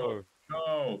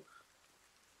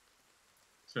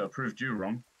 So I proved you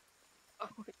wrong. Oh,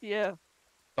 yeah.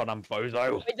 God, I'm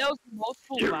bozo. Wait, that was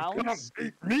multiple You rounds.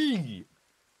 can't beat me.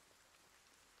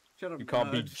 Shut up, You can't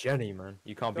nerd. beat Jenny, man.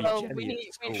 You can't beat Well, Jenny.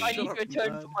 at I school. need to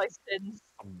atone for my sins.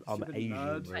 I'm Stupid Asian,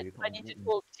 nerd. dude. I need to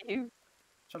talk to you.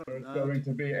 Shut up, There's nerd. going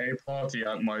to be a party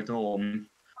at my dorm.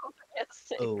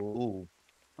 Yes. Oh.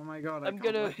 Oh my god, I'm I can't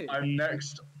gonna- wait.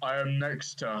 I am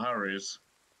next to Harry's.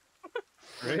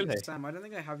 Really? Sam, I don't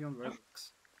think I have you on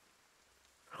Roblox.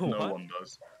 No What? one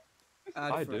does.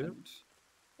 Add I do. friend.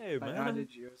 Hey, I man.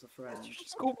 added you as a friend. You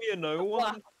just called me a no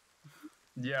one.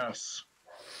 Yes.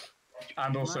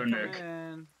 And also Can I come Nick.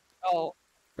 in? Oh,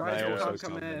 Guys, May you also can't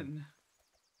come come in. in.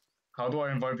 How do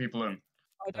I invite people in?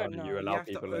 I How don't do know. you You allow have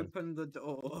to people in? open the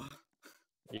door.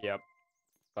 Yep.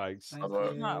 Thanks. Thank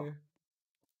Hello. you. Wow.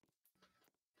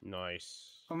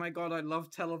 Nice. Oh my god, I love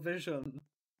television.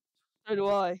 So do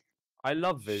I. I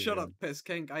love vision. Shut up, Piss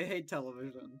Kink. I hate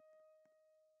television.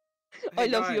 I Hey,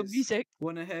 love your guys, music.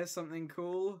 Wanna hear something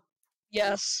cool?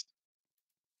 Yes.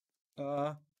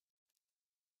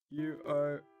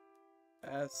 UOSFFF.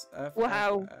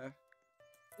 Wow.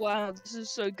 Wow, this is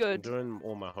so I'm good. doing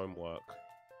all my homework.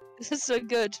 This is so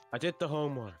good. I did the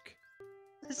homework.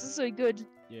 This is so good.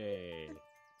 Yay.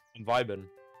 I'm vibing.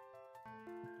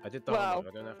 I did the Wow.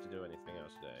 homework. I don't have to do anything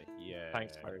else today. Yeah.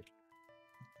 Thanks, Harry.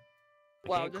 I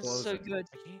Wow, can't this is close so it. good.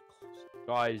 I can't close it.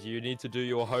 Guys, you need to do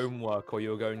your homework or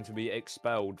you're going to be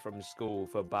expelled from school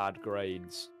for bad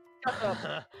grades. Shut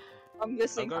up. I'm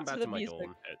listening I'm going to back the to my music.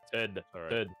 dorm. Ted, Alright.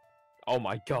 Ted. Oh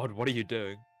my god, what are you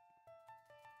doing?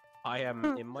 I am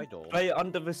in my dorm. Play it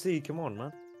Under the Sea, come on,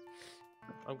 man.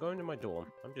 I'm going to my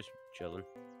dorm. I'm just chilling.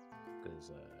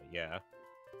 Because, yeah.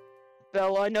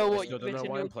 Bell, I know I what still you've don't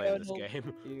know written why in I'm your playing this journal.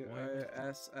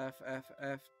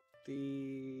 game.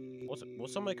 UOSFFFD.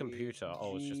 What's on my computer?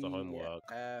 Oh, it's just the homework.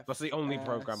 That's the only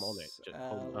program on it. Just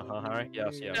homework. Harry?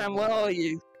 Yes, yes. Sam, where are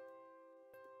you?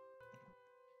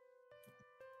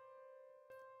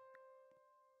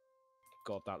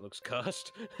 God, that looks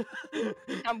cursed.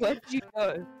 Sam, where did you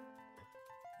go?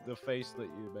 The face that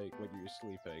you make when you're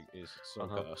sleeping is so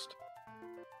Uh-huh. cursed.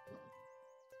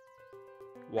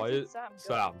 Why Where did is Sam go?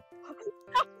 Sam?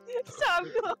 Sam,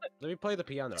 go! Let me play the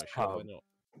piano, sure, why Oh. not?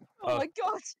 Oh my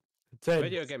god! Ted,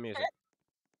 Video game music.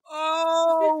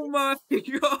 Oh my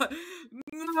god!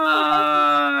 No!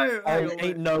 oh, Hang on,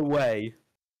 ain't no way.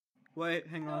 wait,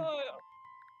 hang on. Oh,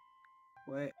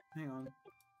 Wait, hang on.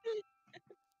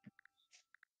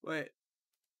 Wait.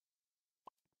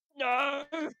 no!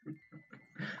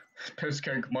 Piss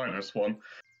cake -1.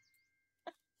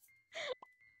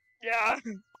 Yeah!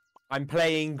 I'm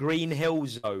playing Green Hill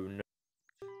Zone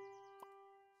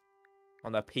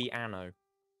on the piano.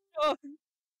 Oh.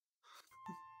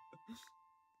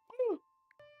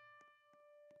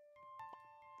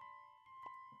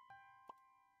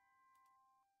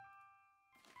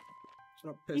 Shut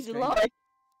up, He's piss alive.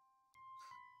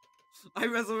 I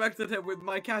resurrected him with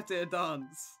my cat ear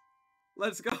dance.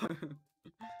 Let's go.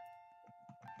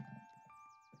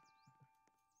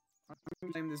 I'm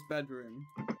gonna name this bedroom.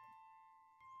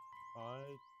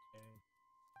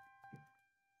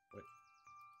 Wait,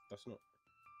 that's not.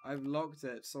 I've locked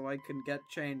it so I can get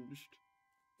changed.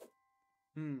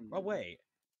 Oh wait.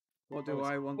 What do it's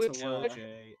I want Which- to wear?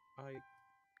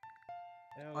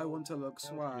 I want to look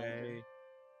swag.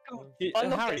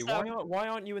 Unlock Harry, it, Sam. why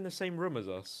aren't you in the same room as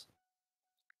us?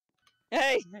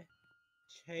 Hey,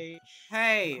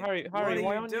 Hey, Harry, what are why you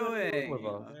aren't you in the room doing? with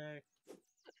us?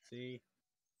 C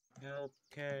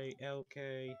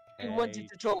LK. he wanted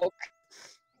to talk.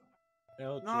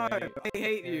 No, I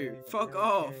hate you. Fuck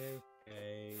off.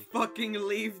 Fucking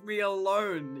leave me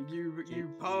alone, you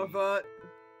pervert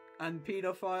and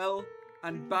pedophile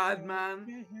and bad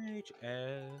man.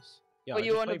 Yeah, What I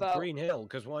you just on played about? Green Hill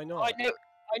because why not?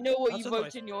 I know what That's you a wrote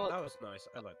nice- in your. That was nice.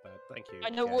 I like that. Thank you. I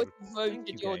know what game. you wrote Thank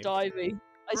in you, your game. diary.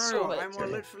 I saw Bro, it. I'm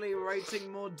literally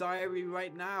writing more diary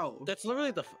right now. That's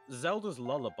literally the Zelda's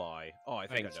lullaby. Oh, I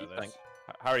think I know this.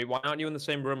 Harry, why aren't you in the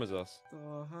same room as us?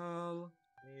 The hell?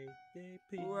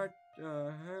 ADP. What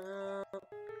the hell?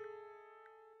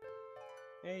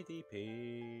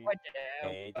 ADP. What the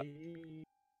hell? ADP.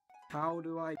 How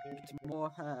do I get more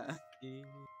hair?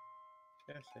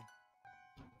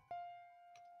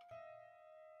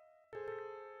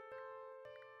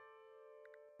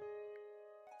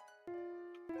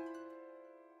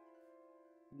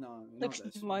 No, Look not this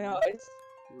into my one. eyes.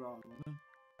 Wrong.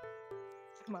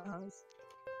 Look in my eyes.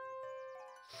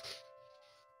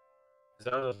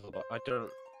 Zelda's lullaby. I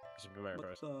don't. Super Mario What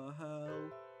Bros. the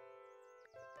hell?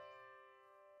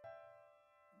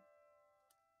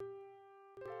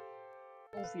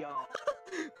 Oh yeah.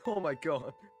 Oh my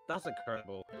god, that's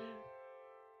incredible.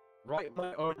 Write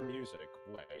my own music.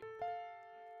 Wait.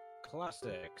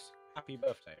 Classics. Happy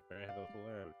birthday, Mary Had a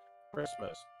Little Lamb.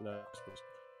 Christmas. No, Christmas.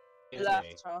 Who Disney.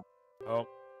 left, huh? Oh,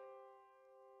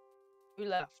 Who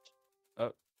left?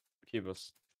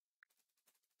 Cubus.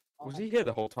 Was Oh, he here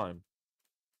the whole time?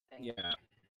 Yeah.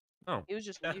 He was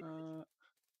just Yeah. mute.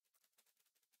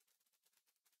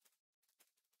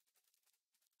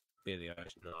 Billie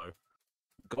Eilish. No.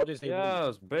 God is a woman.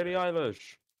 Yes, Billie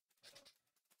Eilish.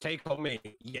 Take on me.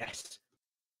 Yes.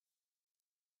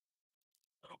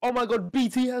 Oh my god,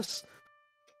 BTS!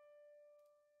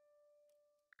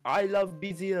 I love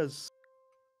BTS.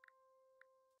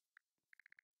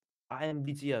 I am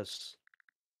BTS.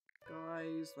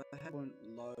 Guys, the head won't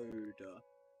load.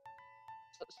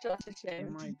 Such a Oh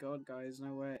shame. my god, guys,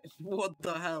 no way. What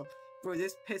the hell? Bro,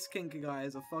 this piss kinker guy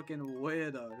is a fucking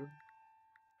weirdo.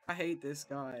 I hate this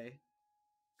guy.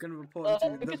 Gonna report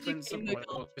him to the because you principal. came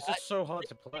Oh my god, this is so hard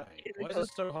to play. Why is this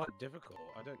so hard difficult?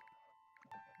 I don't.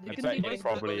 You I can bet do it this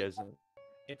probably though. isn't.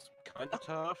 It's kind of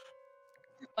tough.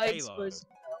 I Halo. suppose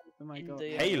Oh my in god. the,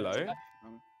 Halo?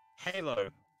 Halo.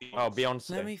 Oh,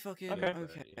 Beyonce. Let me fucking. Okay.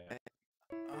 Okay. Yeah.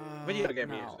 Video game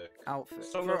now, music. Outfit.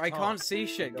 Song Bro, of I Time. can't see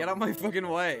shit. Get out my fucking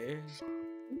way.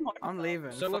 I'm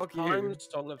leaving. Song Fuck of Time, you.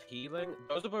 Song of Healing.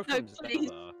 Those are both No, from please.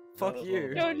 Zelda. Fuck Zelda's you.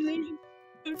 lullaby. Don't leave.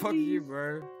 Don't Fuck you, leave.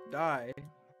 bro. Die.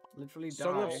 Literally die.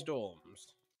 Song of Storms.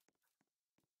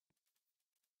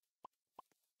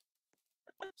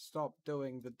 Stop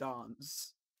doing the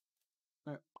dance.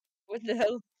 What the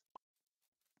hell?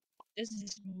 This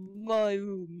is my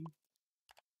room.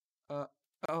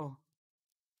 Oh.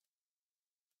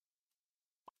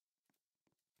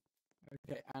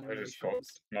 Okay, I just got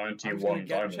animations. I'm just 91 gonna get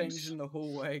diamonds. changed in the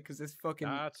hallway because this fucking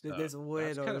That's this tough.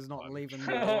 weirdo kinda is not fun. leaving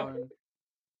me alone.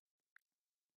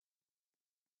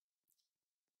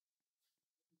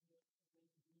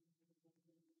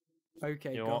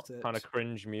 Okay, You know got what it. kind of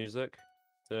cringe music?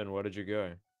 Turn, where did you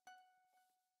go?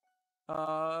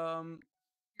 Yeah.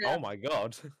 Oh my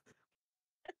god.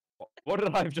 What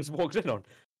did I have just walked in on?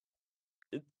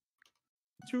 It...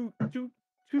 Two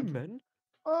men?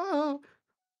 Ah!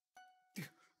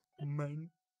 Man.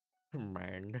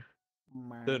 Man.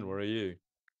 Man. Turn, where are you?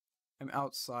 I'm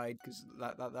outside because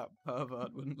that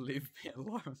pervert wouldn't leave me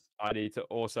alone. I need to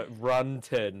also run,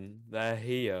 Tin. They're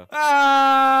here.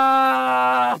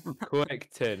 Ah! Quick,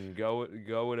 Tin. Go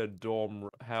in a dorm.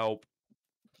 Help.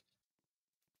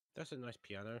 That's a nice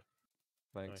piano.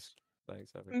 Thanks.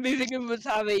 Thanks, Abby. Moving in with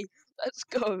Harry. Let's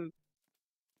go.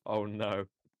 Oh no.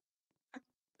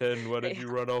 Tin, where did Hey, you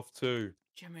run off to?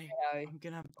 Jimmy, Harry. I'm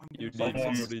gonna You need find,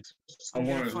 Someone- somebody. I'm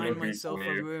Someone gonna is find looking myself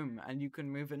for a you. room and you can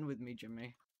move in with me,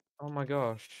 Jimmy. Oh my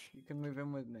gosh. You can move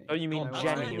in with me. Oh, you mean No,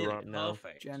 Jenny I- right now?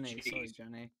 Perfect. Jenny, sorry, Jeez.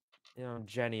 Jenny. Yeah, I'm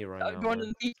Jenny right I'm now. going man.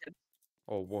 in the kitchen.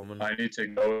 Or woman I need to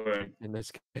go in. in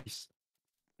this case.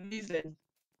 Move in.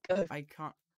 go. I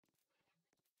can't.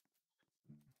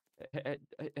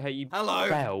 Hey, Hello.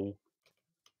 Belle.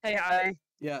 Hey, I.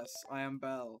 Yes, I am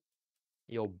Belle.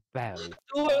 You're Belle.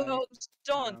 Oh,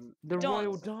 dance. The Dance.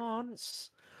 royal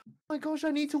dance. Oh my gosh,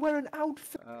 I need to wear an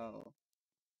outfit. Belle.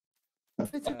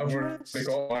 It's a I've already dress.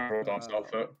 got my royal dance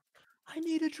outfit. I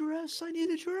need a dress. I need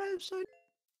a dress.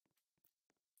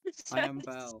 I am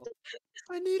Belle.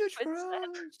 I need a Princess.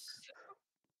 dress.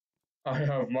 I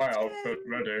have my outfit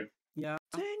ready. Yeah,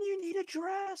 Then you need a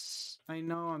dress. I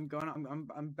know. I'm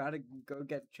about to go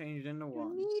get changed into You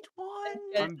one. need one.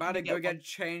 Yeah, I'm about to you go get get one.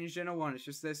 changed into one. It's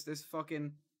just this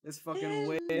fucking Then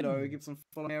weirdo who keeps on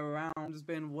following me around, just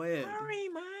being weird. hurry,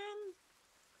 man.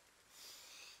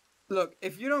 Look,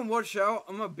 if you don't watch out,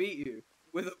 I'm gonna beat you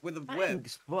with a whip.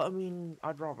 Thanks, but I mean,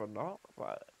 I'd rather not.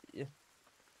 But yeah.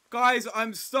 Guys,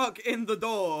 I'm stuck in the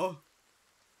door.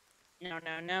 No,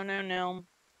 no, no, no, no.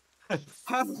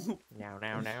 Help!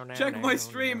 Now. Check my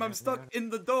stream. I'm stuck in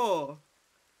the door.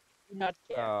 Do not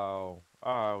care.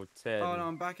 Oh, Ted. Oh no,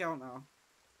 I'm back out now.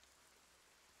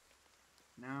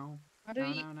 Now. How do no,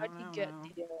 you, no, how no, do you no, get no.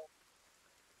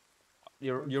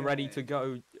 the? You're ready to Okay.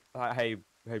 go. Hey,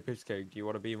 Pisco, do you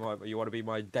want to be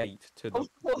my date to Of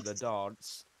the course.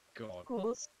 dance? God. Of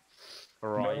course.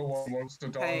 Right. No one wants to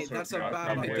dance Hey, with that's me. a I've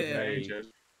bad been here idea. for ages.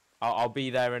 I'll be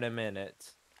there in a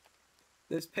minute.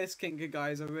 This piss kinker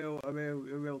guy's a real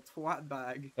twat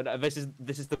bag. But this is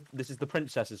the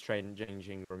princess's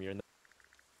changing room. You're in the.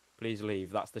 Please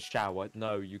leave. That's the shower.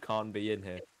 No, you can't be in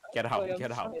here. Get out. I'm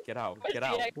Get out. sorry. Get out. Where's Get the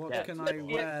out. egg? What Get can I Yeah,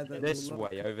 wear that this will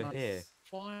look way over nice? here.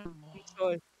 I'm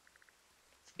sorry.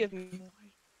 Forgive me.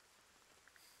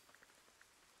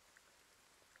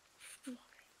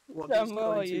 What Sam, is where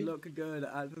are going to you? look good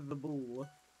at the ball?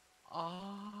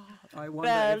 Ah. I wonder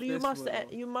Belle, if you this must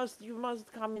will. you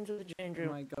must come into the change Oh room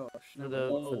my gosh. for No, the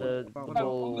wait, for the about Come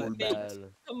ball, with me. Belle.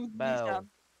 Come with me, Belle, Sam.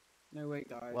 no, wait,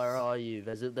 guys. where are you?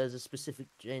 There's a specific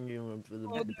changing room for Oh,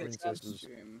 the the princesses.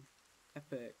 Stream.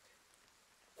 Epic.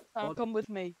 Sam, What? come with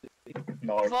me.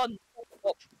 No. Von,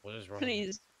 stop, What is wrong?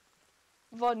 please.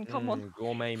 Von, come on.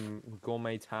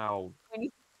 Gourmet towel.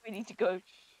 We need to go.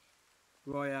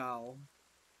 Royale.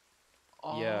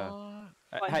 Yeah.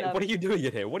 Fine, Hey, Sam. what are you doing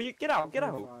in here? What are you? Get out! Get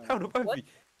out! Fine. How do both What? of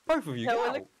you? Both of you, No, get we're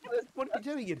out! looking at What are you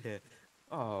doing in here?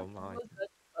 Oh my. this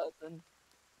person.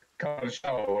 Come and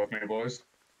shower with me, boys.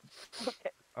 Okay.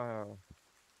 Oh,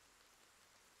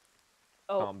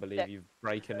 Oh, can't believe you've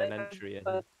breaking an entry in.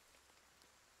 uh,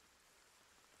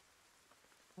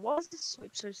 Why is this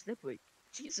swipe so slippery?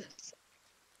 Jesus.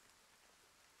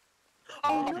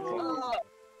 Oh no. no!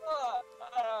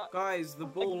 Guys, the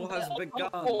ball has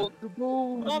begun. The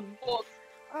ball! Oh,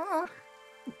 Ah!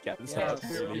 Gets Yes,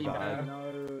 hurt really I bad.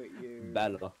 know you.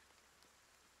 Bella.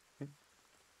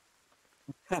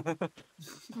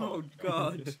 Oh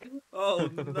god. Oh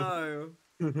no.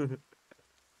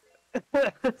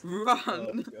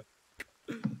 Run.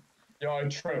 Yeah, I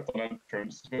tripped on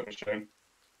entrance. It's a bit of a shame.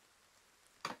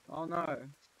 Oh no.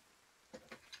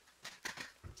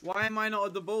 Why am I not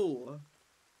at the ball?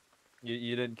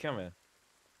 You didn't come here.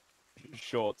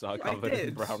 Shorts are I covered in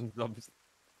did. brown subs.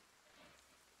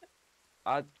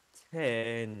 A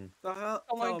 10. The hell?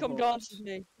 come on, come Teleport. dance with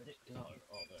me.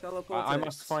 Teleport. I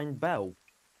must find Belle.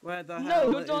 Where the No,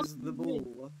 hell you're is dancing the with me.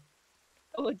 ball?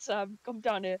 Come on, Sam, come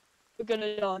down here. We're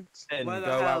gonna dance. Then Where the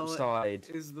go hell outside.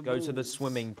 Is the Go to the balls?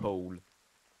 swimming pool.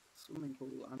 Swimming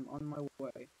pool. I'm on my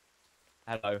way.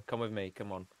 Hello, come with me.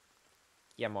 Come on.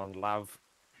 Come on, love.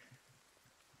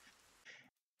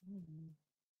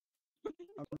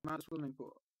 I'm at swimming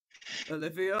pool.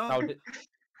 Olivia.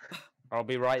 I'll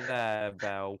be right there,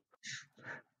 Belle.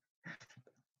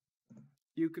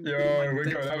 You can Yo, be my we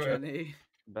date, got it. Jenny.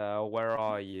 Belle, where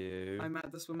are you? I'm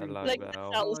at the swimming Hello, pool. Like Belle.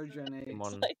 the Hello, salsa. Jenny. Come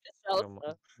It's on. like the Come salsa.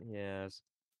 on. Yes.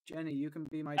 Jenny, you can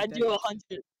be my I date. do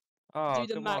 100. Oh,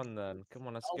 the come max on then. Come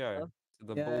on, let's salsa. go to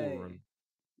the Yay. ballroom.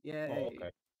 Yay. Oh,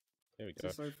 okay. Here we This go.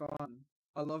 is so fun.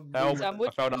 I love Help! Sam, ball.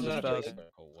 which I fell one down are the you stairs.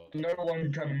 doing? No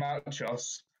one can match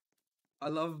us. I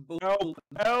love ball. Help!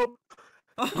 Help!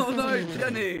 Oh no,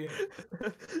 Jenny!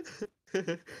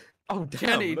 Oh damn!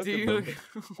 Jenny, look do at you? them.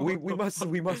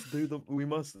 We must do them. We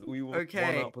must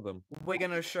Okay. one up with them. We're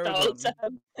gonna show Oh, them.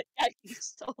 Sam. I can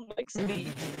stall my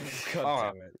speed. God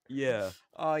Oh, damn it. yeah.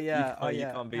 Oh yeah. Oh you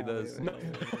yeah. can't be Hang on, this. wait, wait, wait,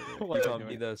 wait, You wait, can't wait,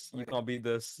 be wait. this. You Wait. can't be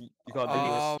this. You can't do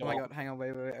Oh this. my god. Hang on.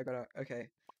 Wait. I gotta. Okay.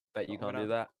 Bet you Oh, can't do wait,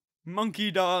 that.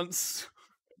 Monkey dance.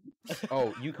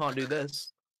 Oh, you can't do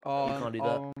this. Oh. can't do that.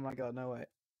 Oh my god. No way.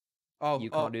 Oh. You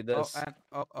oh, can't do this. Oh, and,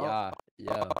 oh, oh, Yeah,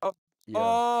 yeah, oh, yeah.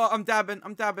 oh, I'm dabbing.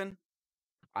 I'm dabbing.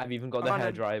 I've even got I'm the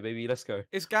running. hairdryer, baby. Let's go.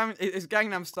 It's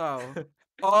Gangnam Style.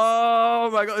 Oh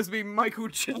my god, it's been Michael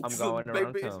Jackson. going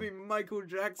around baby. It's town. been Michael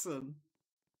Jackson.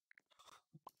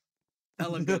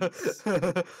 Elegance.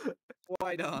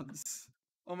 Why dance?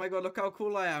 Oh my god, look how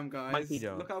cool I am, guys. Monkey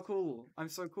dance. Look how cool. I'm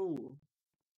so cool.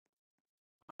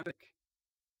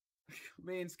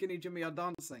 Me and Skinny Jimmy are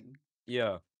dancing.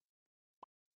 Yeah.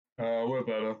 We're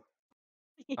better.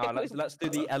 Let's do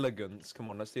the elegance.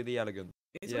 Come on, let's do the elegance.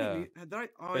 Is Yeah. Did I?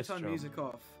 Oh, I Fist turned jump. music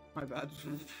off. My bad.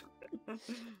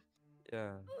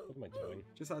 Yeah. What am I doing?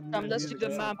 Just had let's do music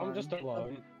the on. mambo. I'm just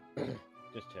alone.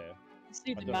 Just here. Let's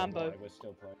do I the don't know mambo. why we're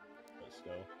still playing, but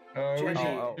still. We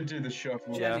Jenny. should do the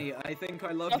shuffle. Jenny, I think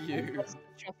I love you.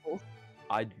 Shuffle.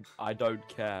 I don't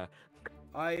care.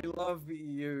 I love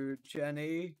you,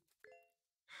 Jenny.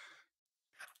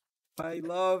 I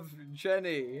love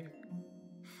Jenny.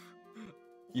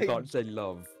 You can't say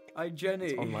love. Jenny.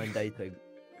 It's online dating.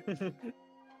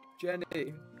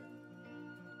 Jenny.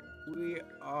 We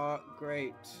are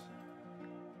great.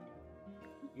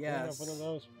 Can I have Yes. one of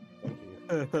those?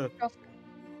 Thank you.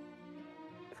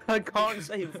 I can't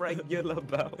say regular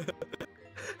bell.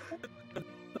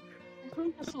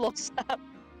 Who just lost that?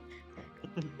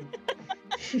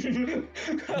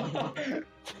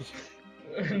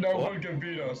 No one can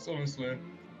beat us, honestly.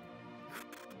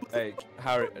 Hey,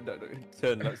 Harry,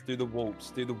 turn. Let's do the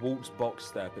waltz. Do the waltz box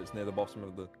step. It's near the bottom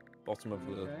of the Okay.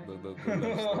 list.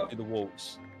 Let's do the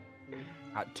waltz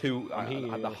at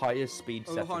the highest speed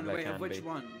Oh, setting hold on, there wait, can which be.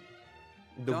 one?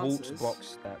 The waltz Dances? box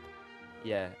step.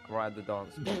 Yeah, right at the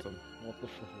dance bottom. What the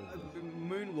fuck is this?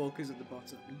 Moonwalk is at the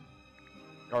bottom.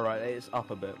 All right, it's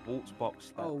up a bit. Waltz box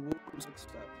step. Oh, waltz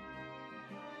step.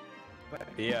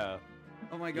 Yeah.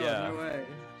 Oh my god, Yeah. no way.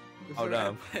 This is Oh, so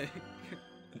damn. epic.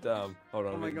 Damn. Hold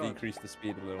on. Oh my let me God. decrease the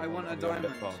speed a little. I want a I'm going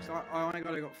diamond. bit fast. Oh my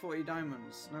god, I got 40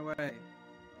 diamonds. No way.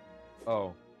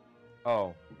 Oh.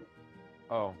 Oh.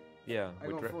 Oh. Yeah. I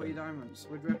We're got 40 dripping. diamonds.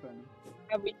 We're dripping.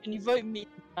 Harry, can you vote me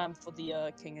for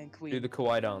the king and queen? Do the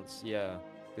kawaii dance. Yeah.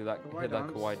 Do that. Kawaii Hit that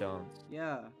dance? kawaii dance.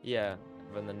 Yeah. Yeah.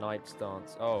 Then the knights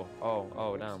dance. Oh. Oh.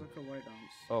 Oh. What's Damn. the kawaii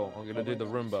dance? Oh. I'm gonna do the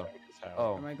Roomba. How? Oh.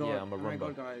 Oh my god. Yeah. I'm a Oh my god,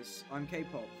 Roomba. guys. I'm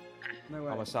K-pop. No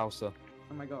way. I'm a salsa.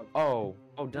 Oh my god. Oh. Oh.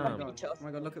 Oh my Damn. god. Oh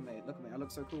my god, look at me. Look at me. I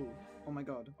look so cool. Oh my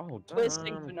god. Oh. Damn. We're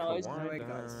synchronized. No way, Kawaii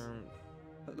guys.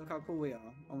 dance. Look how cool we are.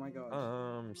 Oh my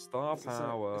god. Star This is so-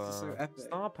 power. this is so epic.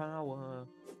 Star power.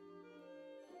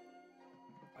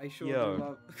 I sure Yo. do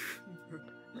love.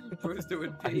 Bro's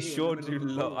doing I PE in sure the do middle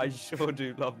of the love. I pool. sure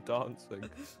do love dancing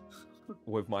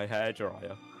with my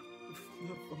hairdryer,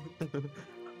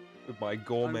 with my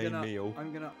gourmet meal,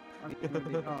 I'm gonna be,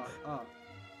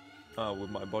 with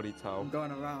my body I'm towel.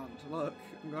 going around. Look,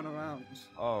 I'm going around.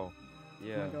 Oh, Oh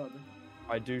yeah. my god.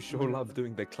 I do sure love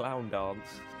doing the clown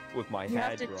dance with my You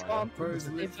have to hairdryer. chant Bro's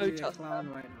they literally vote a us. clown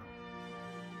right now.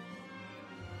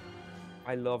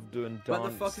 I love doing dance. When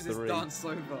the fuck is this 3. dance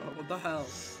over? What the hell?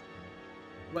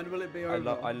 When will it be I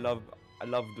over?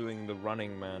 love doing the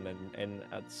running man and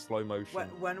at slow motion.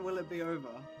 When will it be over?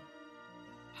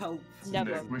 Help.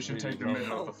 Never. Nick, we should take the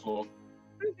middle of the floor.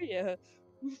 Yeah.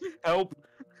 Help!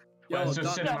 Yo, It's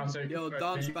just dan- cinematic. yo, Right,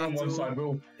 dance you go on one battle. side,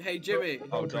 we'll Hey Jimmy. Oh,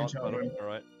 Help dance each other. battle. All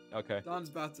right. Okay. Dance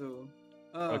battle.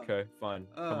 Okay. Fine.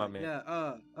 Come at me. Yeah.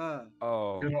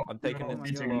 Oh, You're not, I'm taking Oh it my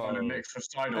eating God. one of slow. Nick's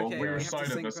recital. Okay, we we have to recited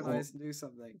this all. synchronize and do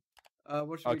something.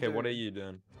 What should we Okay, do? what are you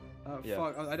doing? Yeah.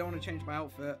 Fuck, I don't want to change my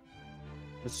outfit.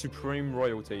 The supreme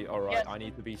royalty. All right, Yes, I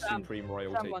need to be Sam, supreme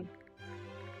royalty. Someone.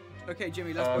 Okay,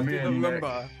 Jimmy, let's Me both do the and Nick.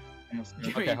 Rumba.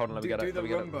 Okay, Jimmy, hold on. Let me do- get do it. the Let me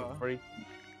get it. Roomba. 3.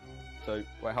 So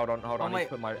wait, hold on. Oh, I need wait, to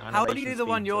put my animation How do you do the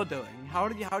one speed you're to- doing? How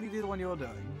do you do the one you're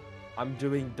doing? I'm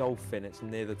doing dolphin. It's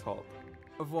near the top.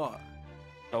 Of what?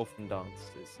 Dolphin dance.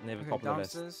 It's near the Okay, top of the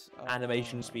list. dances.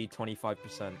 Animation speed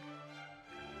 25%.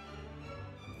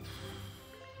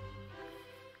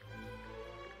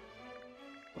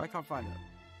 I can't find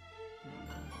it.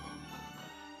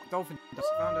 Dolphin dance.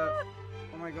 Found it.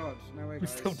 Oh my god. No way, I'm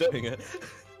guys. still doing it.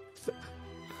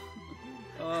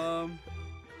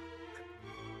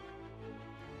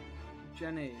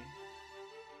 Jenny.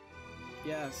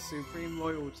 Yes, supreme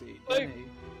loyalty. Wait. Jenny.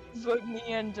 Vote me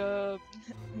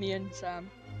and Sam.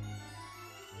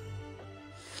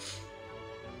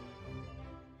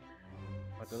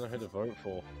 I don't know who to vote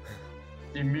for.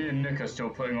 See, me and Nick are still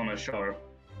putting on a show.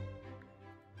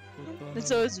 And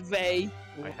so is Ray.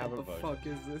 I What haven't the voted. fuck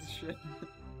is this shit?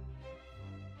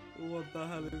 What the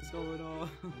hell is going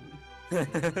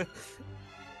on?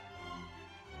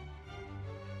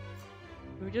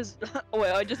 We just. Oh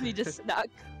wait, I just need a snack.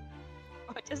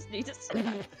 I just need a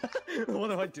snack.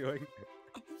 What am I doing?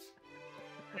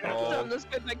 Oh, Sam, let's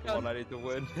go back Come on, down. I need to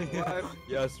win. Why-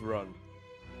 Yes, run.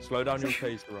 Slow down your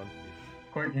pace, run.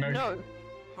 Quick, Nick. No.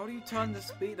 How do you turn the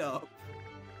speed up?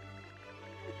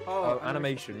 Oh,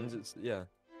 animations. It's yeah.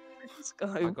 Let's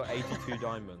go. I got 82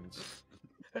 diamonds.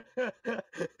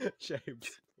 James,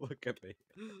 look at me.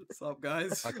 What's up,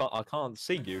 guys? I can't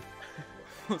see you.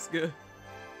 What's good?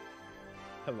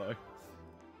 Hello.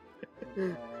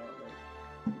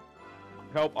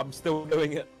 Help! I'm still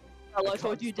doing it. Well, I can't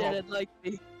thought you stop. didn't like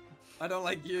me. I don't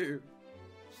like you.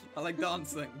 I like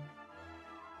dancing.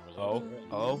 Oh,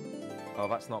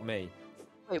 that's not me.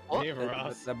 Wait, what? Neither They're,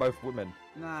 us. they're both women.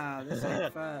 Nah, this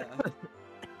ain't fair.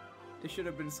 It should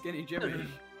have been Skinny Jimmy.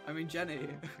 I mean Jenny.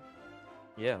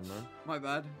 Yeah, man. My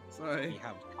bad. Sorry. We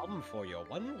have come for your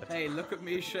wonder. Hey, look at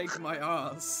me shake my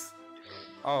ass.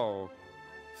 Oh,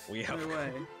 We have. No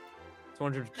way.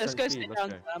 200% Let's go speed. sit Let's down,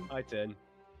 go. Sam. Hi, Tin.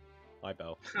 Hi,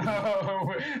 Belle.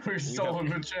 We've stolen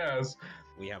the chairs.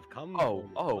 We have come Oh, for your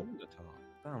oh. wonder time.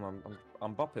 Damn,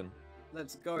 I'm bopping.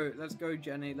 Let's go,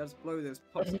 Jenny. Let's blow this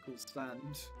popsicle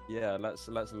stand. Yeah, let's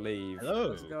leave. Hello.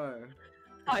 Let's go.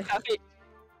 Hi, Harry.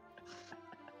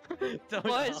 Don't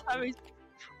Why is laugh. Harry?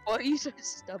 Why are you so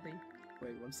stubby?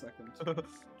 Wait 1 second.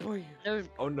 No.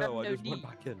 Oh no, I no just went need.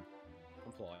 back in.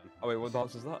 I'm flying. Oh wait, what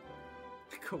dance is that?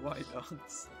 Kawaii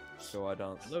dance. So I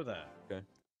dance. Hello there.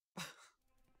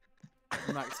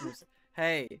 Maximus.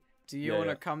 Hey, do you Yeah, want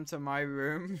to yeah. come to my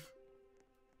room?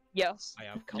 Yes. I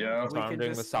have come. Yeah. So I'm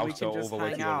doing the we salsa can all just the way to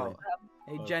hang your out. room.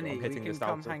 Hey Oh, Jenny, I'm we hitting can the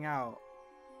come salsa. hang out.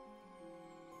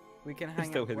 We can hang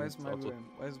still out. hitting Where's the my salsa. room?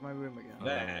 Where's my room again?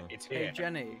 There, it's here. Hey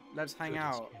Jenny, let's hang Good, it's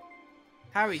out. here.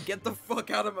 Harry, get the fuck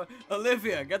out of my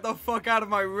Olivia, get the fuck out of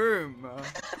my room.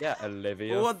 Yeah,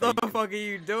 Olivia. What the fake. fuck are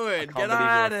you I doing? can't Get believe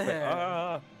out you're of a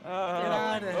here. Get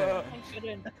out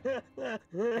of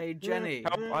here. Hey Jenny,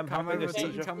 Help, I'm come having a over to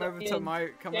seizure. come over to my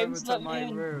James, let me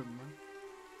in. room.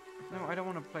 No, I don't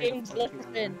want to play James, the let us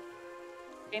piano. in.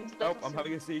 James, let Help! us I'm in.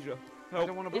 having a seizure. I Help!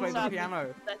 don't want to play the Inside.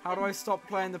 piano. Let How do him- I stop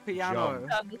playing the piano?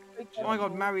 Oh my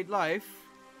god, married life.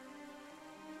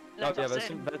 Oh, Let yeah, us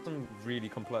in. there's some really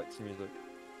complex music.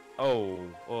 Oh,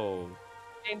 oh.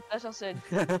 James, let us in.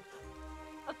 Let us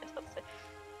in.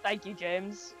 Thank you,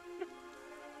 James.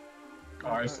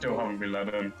 I still haven't been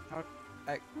let in.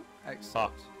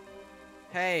 Excellent.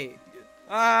 Hey.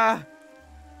 Ah!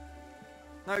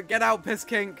 No, get out, piss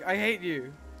kink. I hate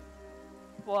you.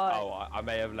 Why? Oh, I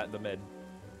may have let them in.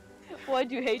 Why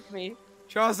do you hate me?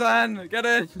 Charzan, get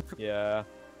in. Yeah.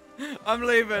 I'm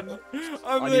leaving.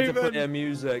 I'm I need to play leaving.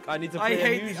 music. I need to I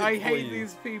play music I for hate you.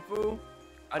 these people.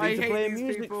 I need I to hate play these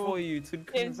music people. for you to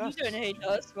James, converse. you don't hate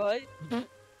us, right?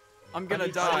 I'm gonna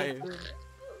need- die.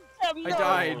 Sam, I no.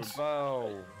 died.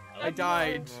 Oh, I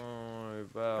died. oh,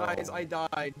 Belle. Guys, I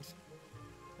died.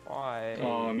 Why?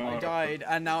 Oh no. I died,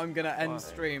 and now I'm gonna end Why?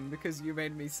 stream because you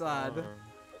made me sad.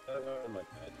 Oh, my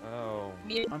bad. Oh.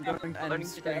 Me and I'm Sam going to are end learning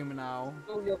to death. stream now.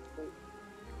 All your fault.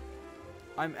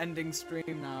 I'm ending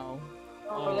stream now.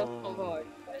 Oh, that's not Oh.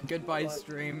 right. Goodbye,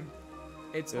 stream.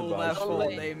 It's all Goodbye, their fault.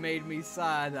 stream. They made me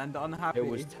sad and unhappy. It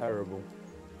was terrible.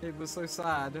 It was so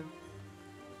sad.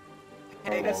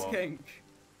 Hey, this Oh. kink.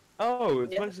 Oh,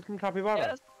 it's Yeah. Mexican capybara.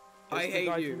 Yes. It's I the hate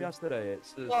guy you. from yesterday.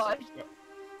 It's Why?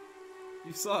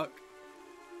 You suck.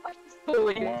 I saw you.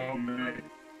 What about me?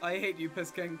 I hate you,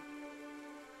 piss king.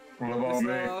 What This about is the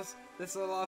me? last. This is the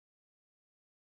last.